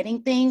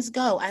letting things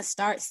go. I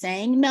start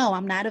saying, no,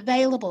 I'm not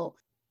available.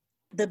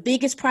 The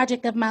biggest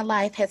project of my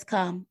life has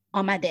come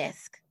on my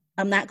desk.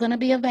 I'm not going to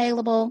be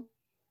available.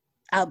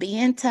 I'll be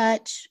in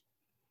touch.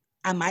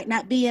 I might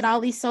not be at all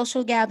these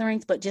social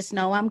gatherings, but just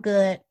know I'm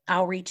good.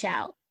 I'll reach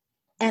out.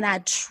 And I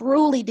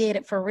truly did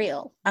it for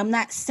real. I'm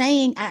not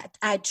saying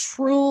I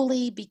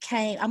truly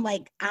became, I'm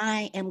like,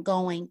 I am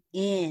going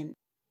in.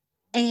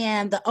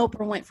 And the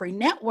Oprah Winfrey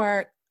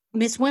Network,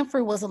 Miss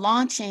Winfrey was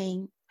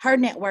launching her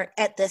network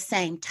at the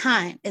same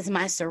time as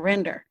my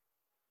surrender.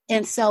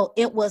 And so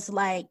it was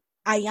like,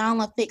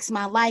 Ayanna Fix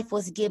My Life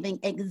was giving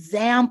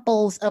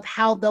examples of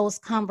how those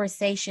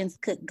conversations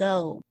could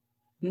go.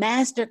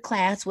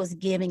 Masterclass was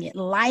giving it.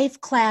 Life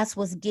Class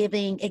was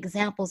giving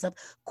examples of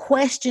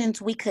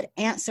questions we could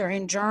answer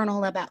and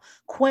journal about,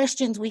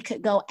 questions we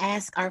could go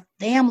ask our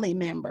family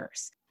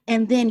members.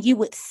 And then you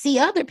would see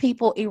other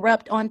people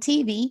erupt on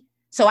TV.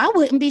 So I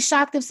wouldn't be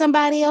shocked if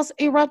somebody else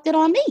erupted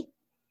on me.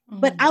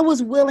 But I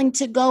was willing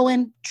to go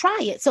and try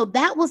it. So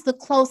that was the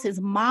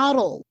closest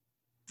model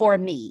for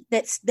me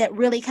that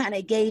really kind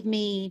of gave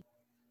me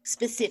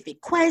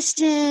specific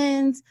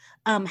questions,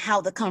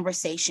 how the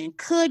conversation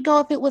could go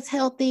if it was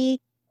healthy,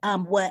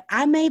 what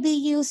I may be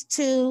used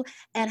to,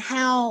 and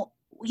how,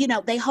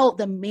 they hold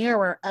the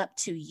mirror up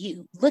to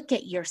you. Look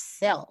at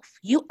yourself.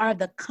 You are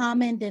the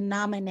common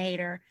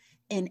denominator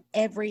in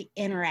every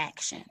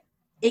interaction.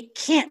 It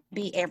can't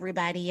be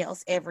everybody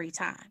else every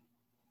time.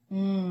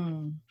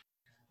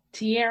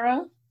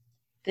 Tiara,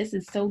 this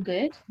is so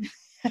good.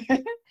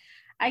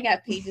 I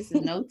got pages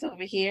of notes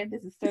over here.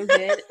 This is so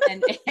good.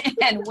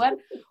 And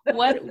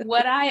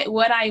what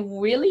I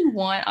really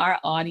want our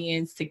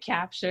audience to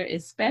capture,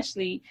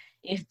 especially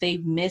if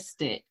they've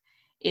missed it,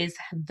 is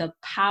the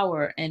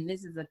power. And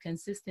this is a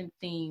consistent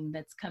theme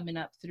that's coming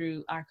up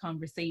through our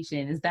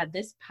conversation, is that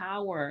this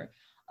power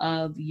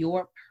of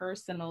your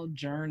personal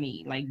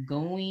journey, like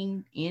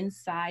going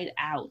inside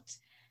out,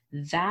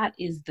 that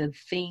is the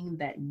thing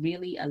that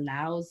really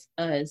allows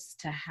us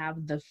to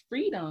have the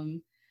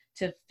freedom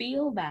to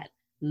feel that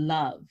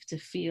love, to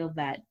feel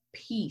that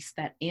peace,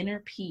 that inner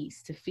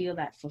peace, to feel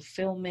that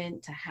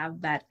fulfillment, to have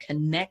that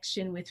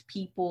connection with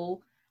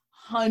people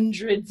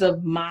hundreds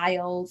of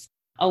miles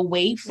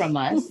away from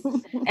us,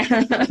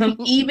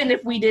 even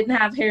if we didn't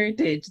have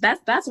heritage.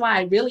 That's why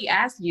I really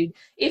asked you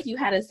if you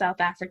had a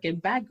South African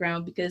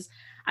background, because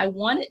I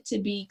want it to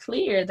be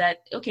clear that,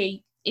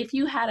 okay, if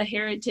you had a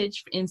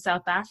heritage in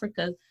South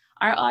Africa,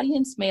 our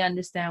audience may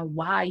understand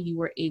why you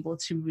were able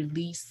to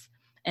release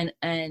and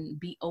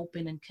be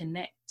open and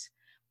connect.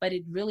 But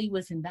it really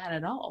wasn't that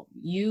at all.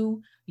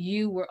 You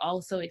were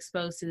also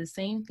exposed to the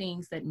same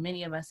things that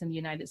many of us in the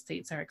United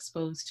States are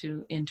exposed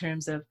to, in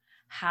terms of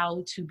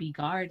how to be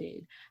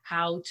guarded,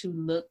 how to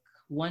look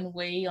one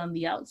way on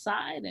the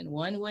outside and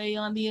one way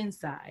on the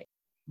inside.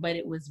 but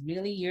it was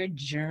really your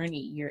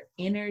journey, your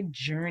inner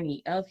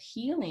journey of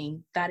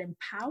healing that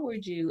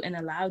empowered you and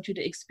allowed you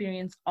to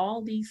experience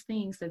all these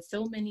things that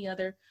so many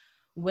other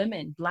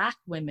women, Black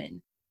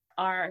women,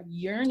 are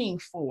yearning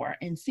for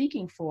and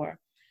seeking for.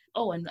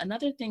 Oh, and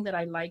another thing that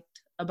I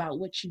liked about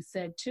what you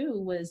said too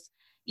was,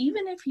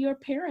 even if your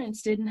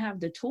parents didn't have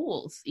the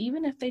tools,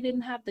 even if they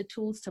didn't have the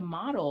tools to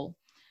model,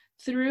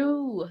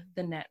 through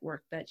the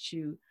network that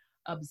you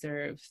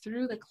observed,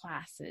 through the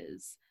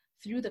classes,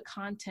 through the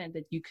content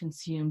that you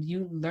consumed,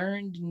 you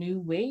learned new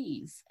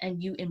ways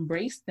and you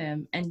embraced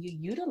them and you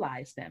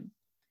utilized them.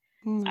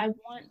 I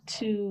want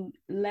to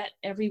let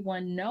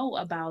everyone know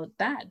about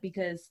that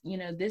because, you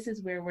know, this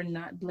is where we're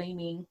not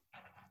blaming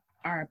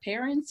our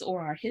parents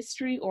or our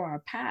history or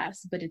our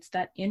past, but it's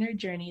that inner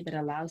journey that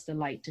allows the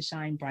light to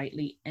shine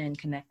brightly and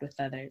connect with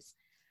others.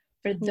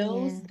 For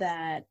those Yes.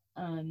 that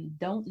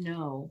don't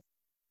know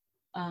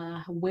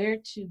where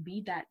to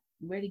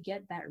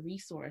get that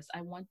resource,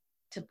 I want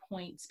to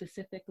point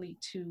specifically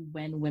to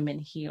When Women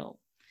Heal.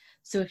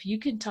 So if you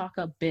could talk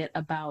a bit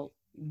about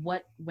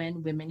what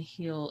When Women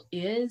Heal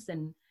is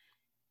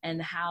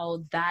and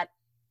how that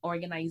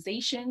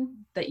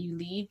organization that you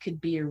lead could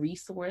be a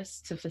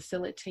resource to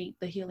facilitate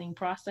the healing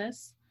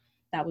process,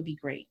 that would be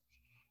great.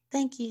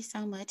 Thank you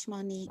so much,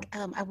 Monique.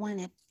 I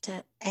wanted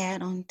to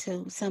add on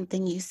to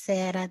something you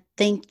said. I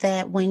think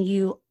that when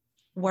you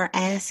were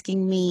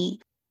asking me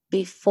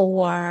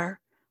before,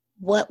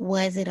 what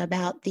was it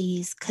about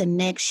these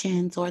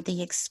connections or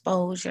the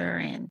exposure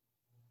and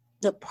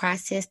the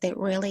process that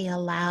really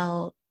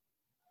allowed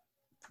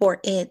for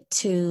it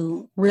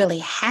to really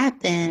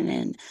happen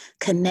and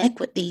connect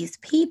with these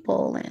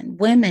people and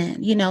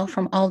women, you know,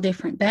 from all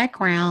different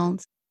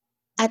backgrounds.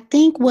 I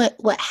think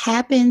what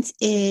happens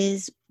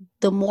is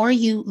the more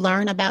you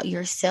learn about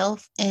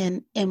yourself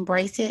and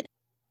embrace it,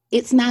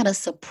 it's not a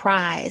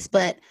surprise,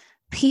 but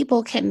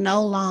people can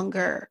no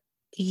longer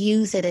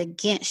use it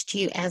against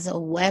you as a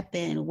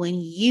weapon when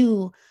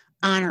you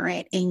honor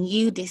it and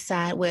you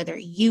decide whether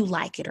you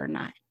like it or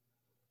not.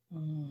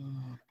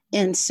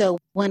 And so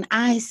when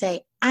I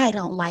say I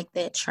don't like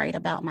that trait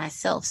about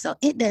myself, so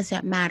it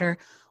doesn't matter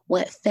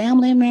what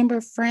family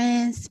member,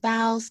 friend,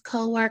 spouse,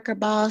 coworker,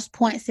 boss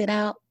points it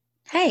out.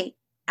 Hey,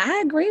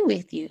 I agree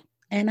with you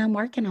and I'm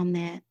working on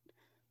that.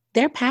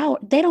 They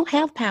don't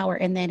have power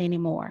in that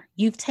anymore.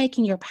 You've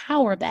taken your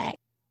power back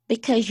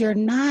because you're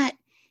not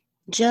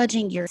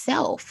judging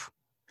yourself.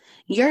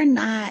 You're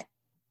not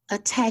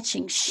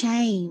attaching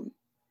shame.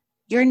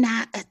 You're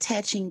not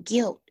attaching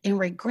guilt and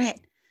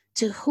regret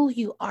to who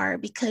you are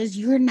because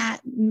you're not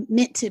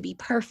meant to be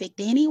perfect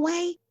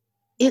anyway.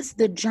 It's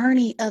the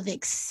journey of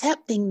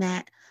accepting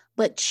that,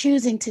 but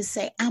choosing to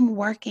say, I'm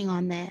working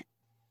on that.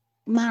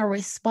 My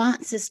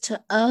responses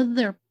to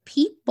other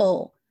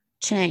people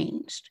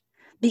changed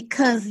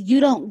because you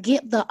don't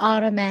get the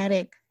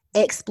automatic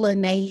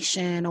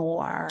explanation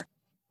or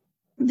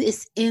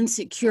this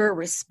insecure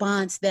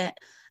response that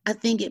I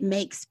think it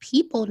makes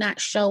people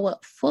not show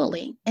up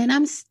fully. And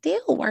I'm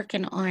still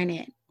working on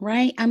it,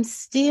 right? I'm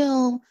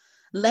still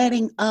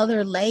letting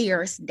other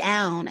layers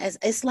down as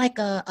it's like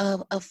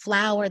a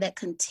flower that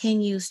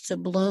continues to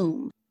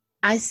bloom.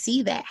 I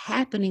see that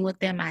happening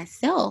within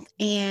myself.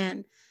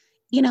 And,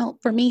 you know,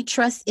 for me,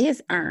 trust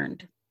is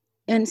earned.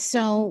 And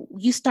so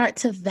you start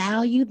to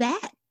value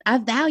that. I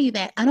value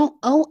that. I don't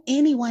owe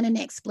anyone an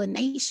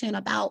explanation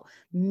about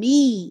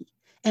me.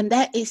 And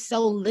that is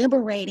so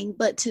liberating.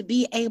 But to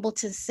be able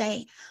to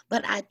say,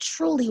 but I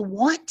truly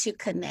want to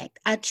connect.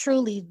 I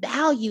truly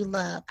value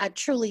love. I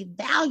truly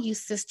value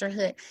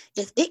sisterhood.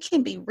 If it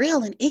can be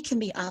real and it can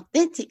be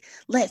authentic,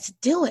 let's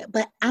do it.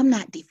 But I'm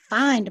not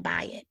defined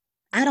by it.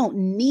 I don't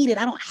need it.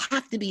 I don't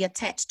have to be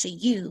attached to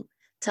you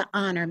to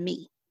honor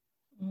me.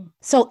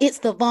 So it's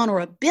the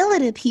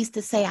vulnerability piece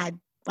to say, I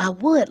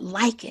would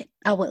like it.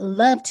 I would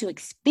love to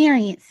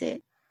experience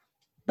it.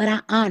 But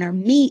I honor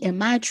me and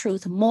my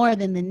truth more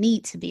than the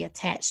need to be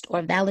attached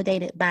or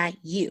validated by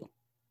you.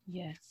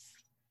 Yes.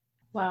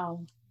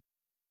 Wow.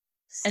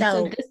 So and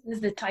so this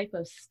is the type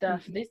of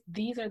stuff,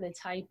 these are the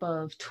type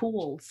of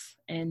tools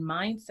and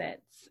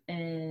mindsets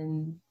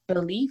and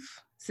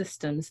belief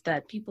systems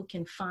that people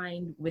can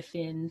find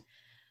within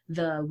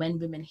the When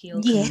Women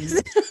Heal community.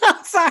 Yes.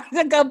 I'm sorry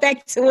to go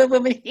back to When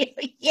Women Heal.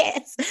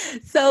 Yes.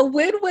 So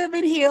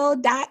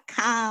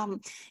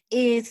whenwomenheal.com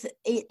it's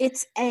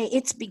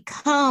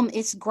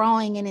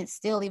growing and it's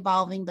still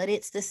evolving, but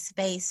it's the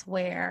space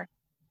where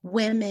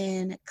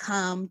women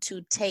come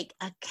to take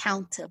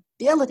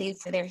accountability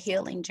for their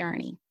healing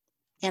journey.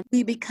 And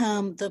we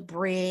become the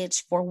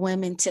bridge for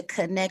women to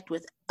connect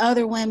with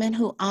other women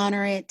who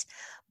honor it.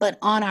 But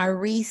on our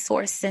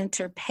resource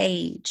center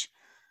page,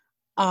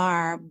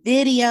 our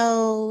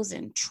videos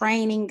and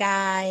training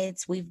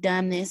guides. We've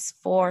done this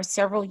for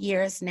several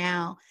years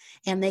now,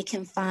 and they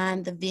can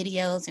find the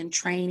videos and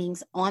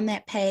trainings on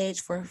that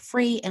page for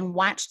free and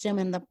watch them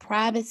in the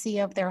privacy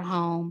of their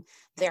home,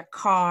 their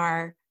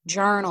car,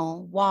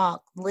 journal,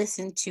 walk,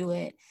 listen to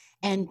it,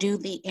 and do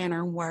the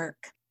inner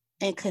work.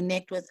 and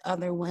connect with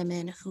other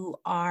women who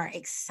are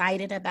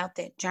excited about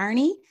that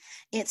journey.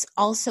 It's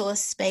also a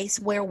space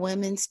where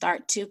women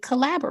start to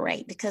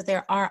collaborate because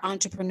there are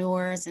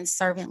entrepreneurs and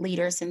servant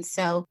leaders. And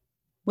so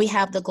we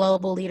have the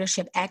Global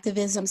Leadership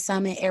Activism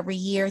Summit every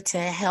year to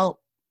help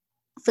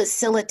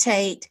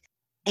facilitate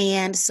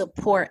and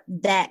support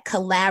that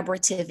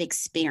collaborative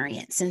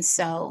experience. And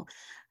so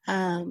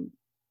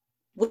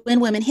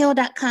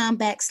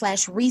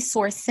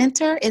whenwomenheal.com/resource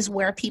center is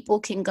where people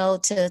can go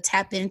to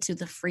tap into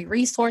the free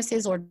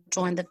resources or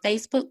join the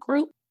Facebook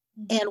group.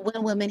 And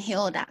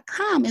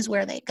whenwomenheal.com is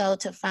where they go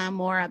to find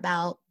more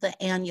about the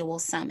annual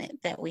summit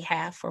that we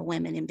have for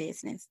women in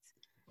business.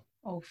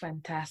 Oh,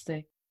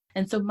 fantastic.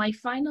 And so my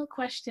final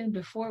question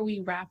before we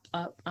wrap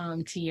up,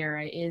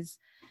 Tierra, is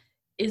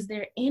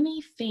there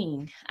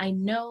anything, I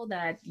know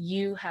that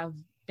you have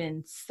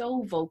been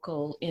so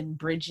vocal in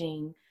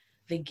bridging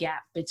the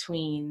gap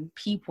between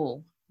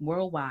people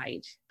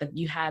worldwide, that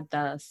you had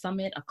the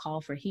summit, A Call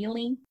for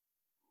Healing,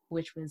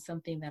 which was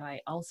something that I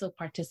also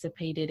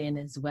participated in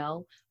as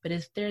well. But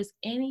if there's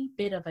any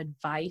bit of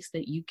advice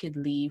that you could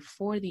leave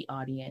for the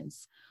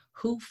audience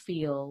who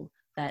feel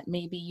that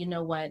maybe, you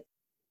know what,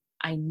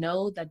 I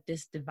know that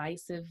this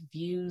divisive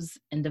views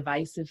and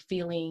divisive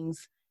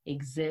feelings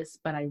exist,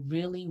 but I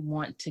really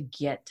want to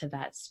get to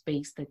that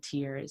space that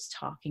Tierra is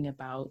talking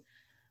about,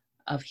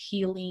 of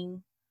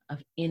healing,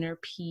 of inner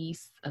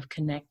peace, of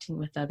connecting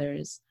with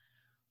others.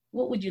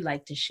 What would you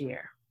like to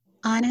share?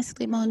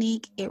 Honestly,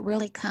 Monique, it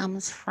really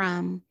comes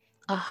from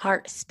a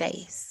heart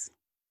space.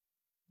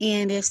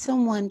 And if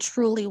someone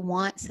truly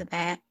wants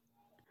that,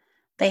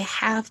 they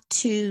have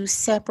to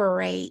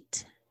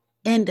separate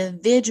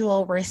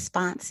individual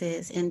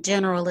responses and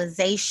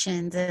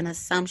generalizations and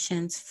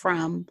assumptions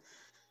from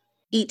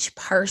each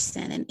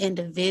person and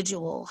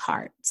individual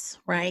hearts,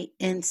 right?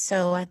 And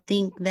so I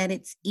think that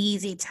it's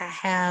easy to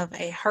have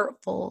a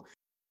hurtful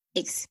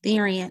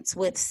experience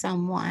with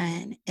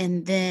someone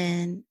and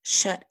then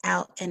shut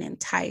out an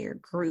entire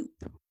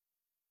group.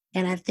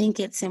 And I think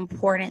it's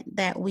important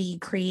that we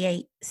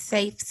create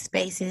safe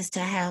spaces to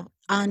have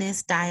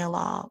honest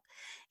dialogue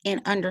and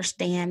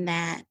understand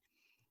that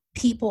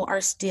people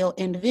are still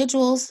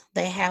individuals.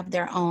 They have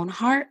their own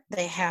heart,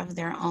 they have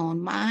their own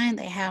mind,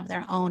 they have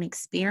their own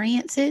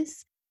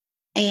experiences.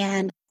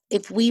 And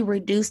if we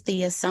reduce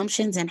the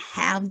assumptions and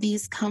have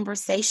these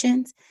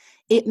conversations,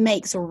 it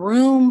makes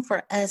room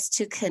for us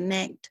to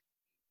connect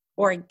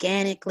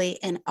organically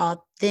and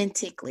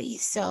authentically.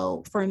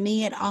 So for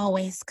me, it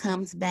always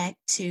comes back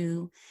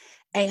to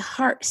a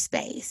heart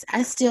space.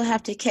 I still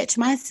have to catch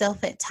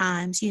myself at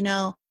times. You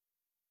know,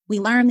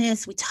 we learn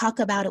this, we talk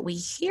about it, we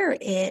hear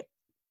it,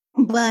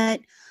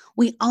 but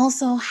we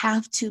also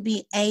have to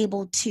be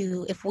able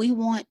to, if we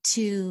want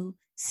to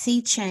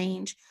see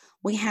change,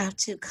 we have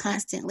to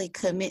constantly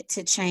commit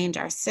to change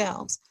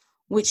ourselves,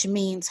 which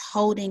means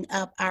holding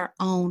up our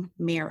own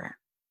mirror.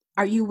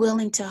 Are you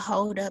willing to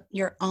hold up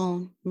your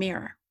own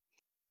mirror?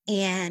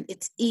 And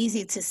it's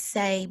easy to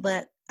say,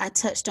 but I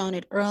touched on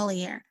it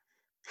earlier.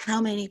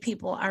 How many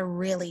people are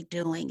really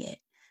doing it?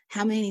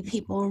 How many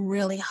people are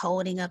really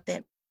holding up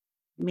that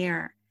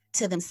mirror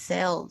to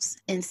themselves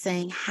and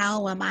saying,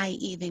 how am I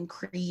even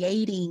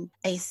creating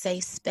a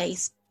safe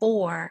space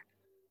for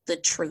the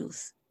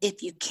truth?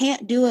 If you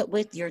can't do it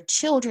with your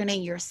children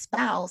and your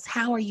spouse,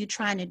 how are you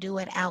trying to do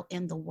it out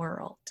in the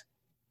world?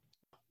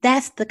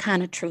 That's the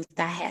kind of truth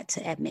I had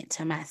to admit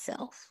to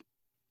myself.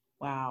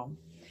 Wow.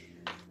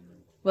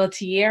 Well,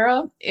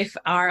 Tierra, if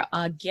our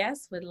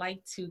guests would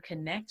like to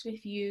connect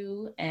with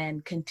you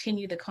and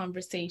continue the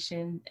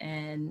conversation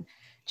and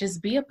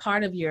just be a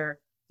part of your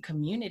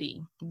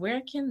community,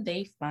 where can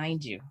they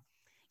find you?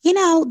 You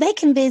know, they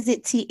can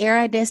visit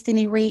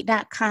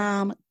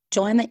tierradestinyreed.com,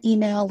 join the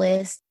email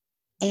list,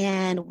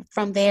 and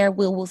from there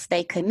we will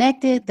stay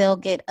connected. They'll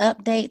get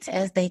updates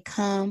as they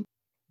come,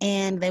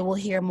 and they will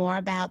hear more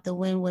about the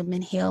When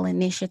Women Heal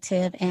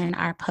initiative and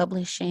our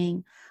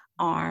publishing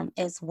arm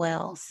as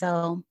well.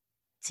 So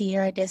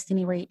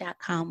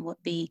tierradestinyreed.com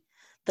would be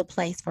the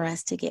place for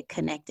us to get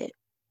connected.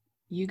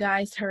 You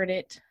guys heard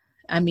it.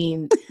 I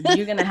mean,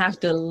 you're going to have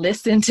to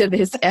listen to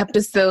this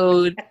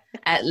episode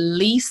at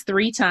least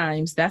 3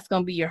 times. That's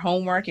going to be your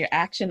homework, your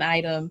action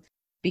item,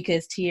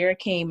 because Tierra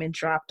came and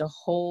dropped a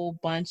whole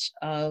bunch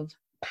of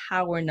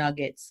power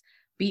nuggets.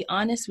 Be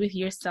honest with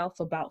yourself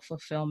about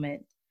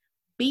fulfillment.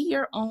 Be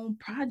your own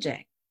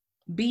project.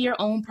 Be your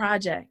own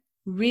project.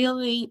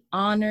 Really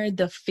honor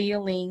the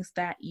feelings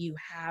that you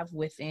have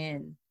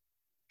within.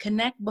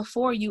 Connect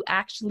before you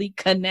actually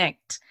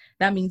connect.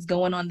 That means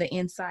going on the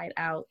inside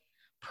out.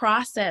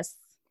 Process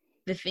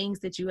the things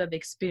that you have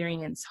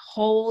experienced.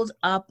 Hold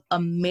up a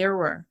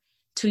mirror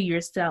to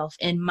yourself.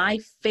 And my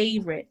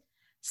favorite,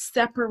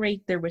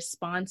 separate the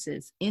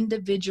responses,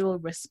 individual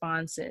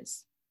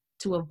responses,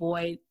 to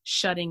avoid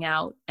shutting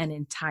out an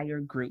entire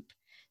group.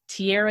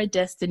 Tierra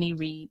Destiny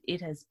Reed,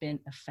 it has been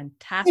a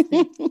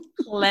fantastic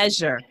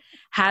pleasure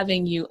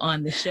having you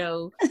on the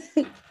show.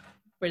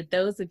 For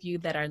those of you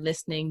that are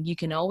listening, you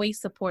can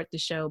always support the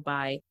show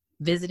by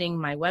visiting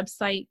my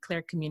website,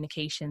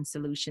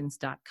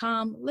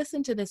 clairecommunicationsolutions.com.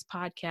 Listen to this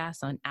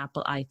podcast on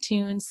Apple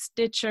iTunes,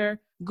 Stitcher,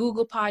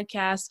 Google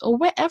Podcasts, or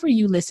wherever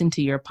you listen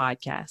to your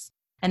podcasts.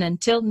 And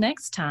until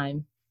next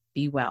time,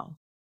 be well.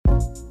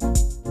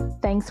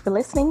 Thanks for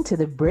listening to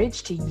the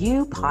Bridge to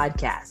You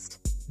podcast.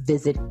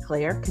 Visit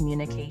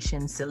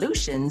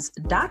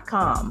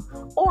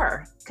clairecommunicationsolutions.com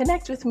or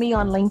connect with me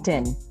on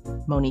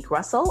LinkedIn, Monique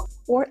Russell,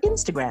 or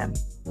Instagram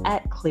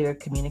at Clear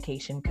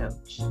Communication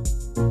Coach.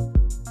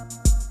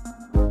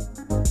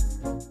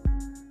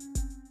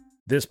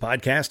 This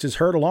podcast is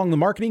heard along the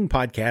Marketing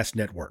Podcast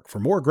Network. For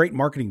more great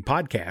marketing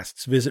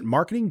podcasts, visit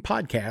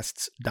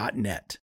marketingpodcasts.net.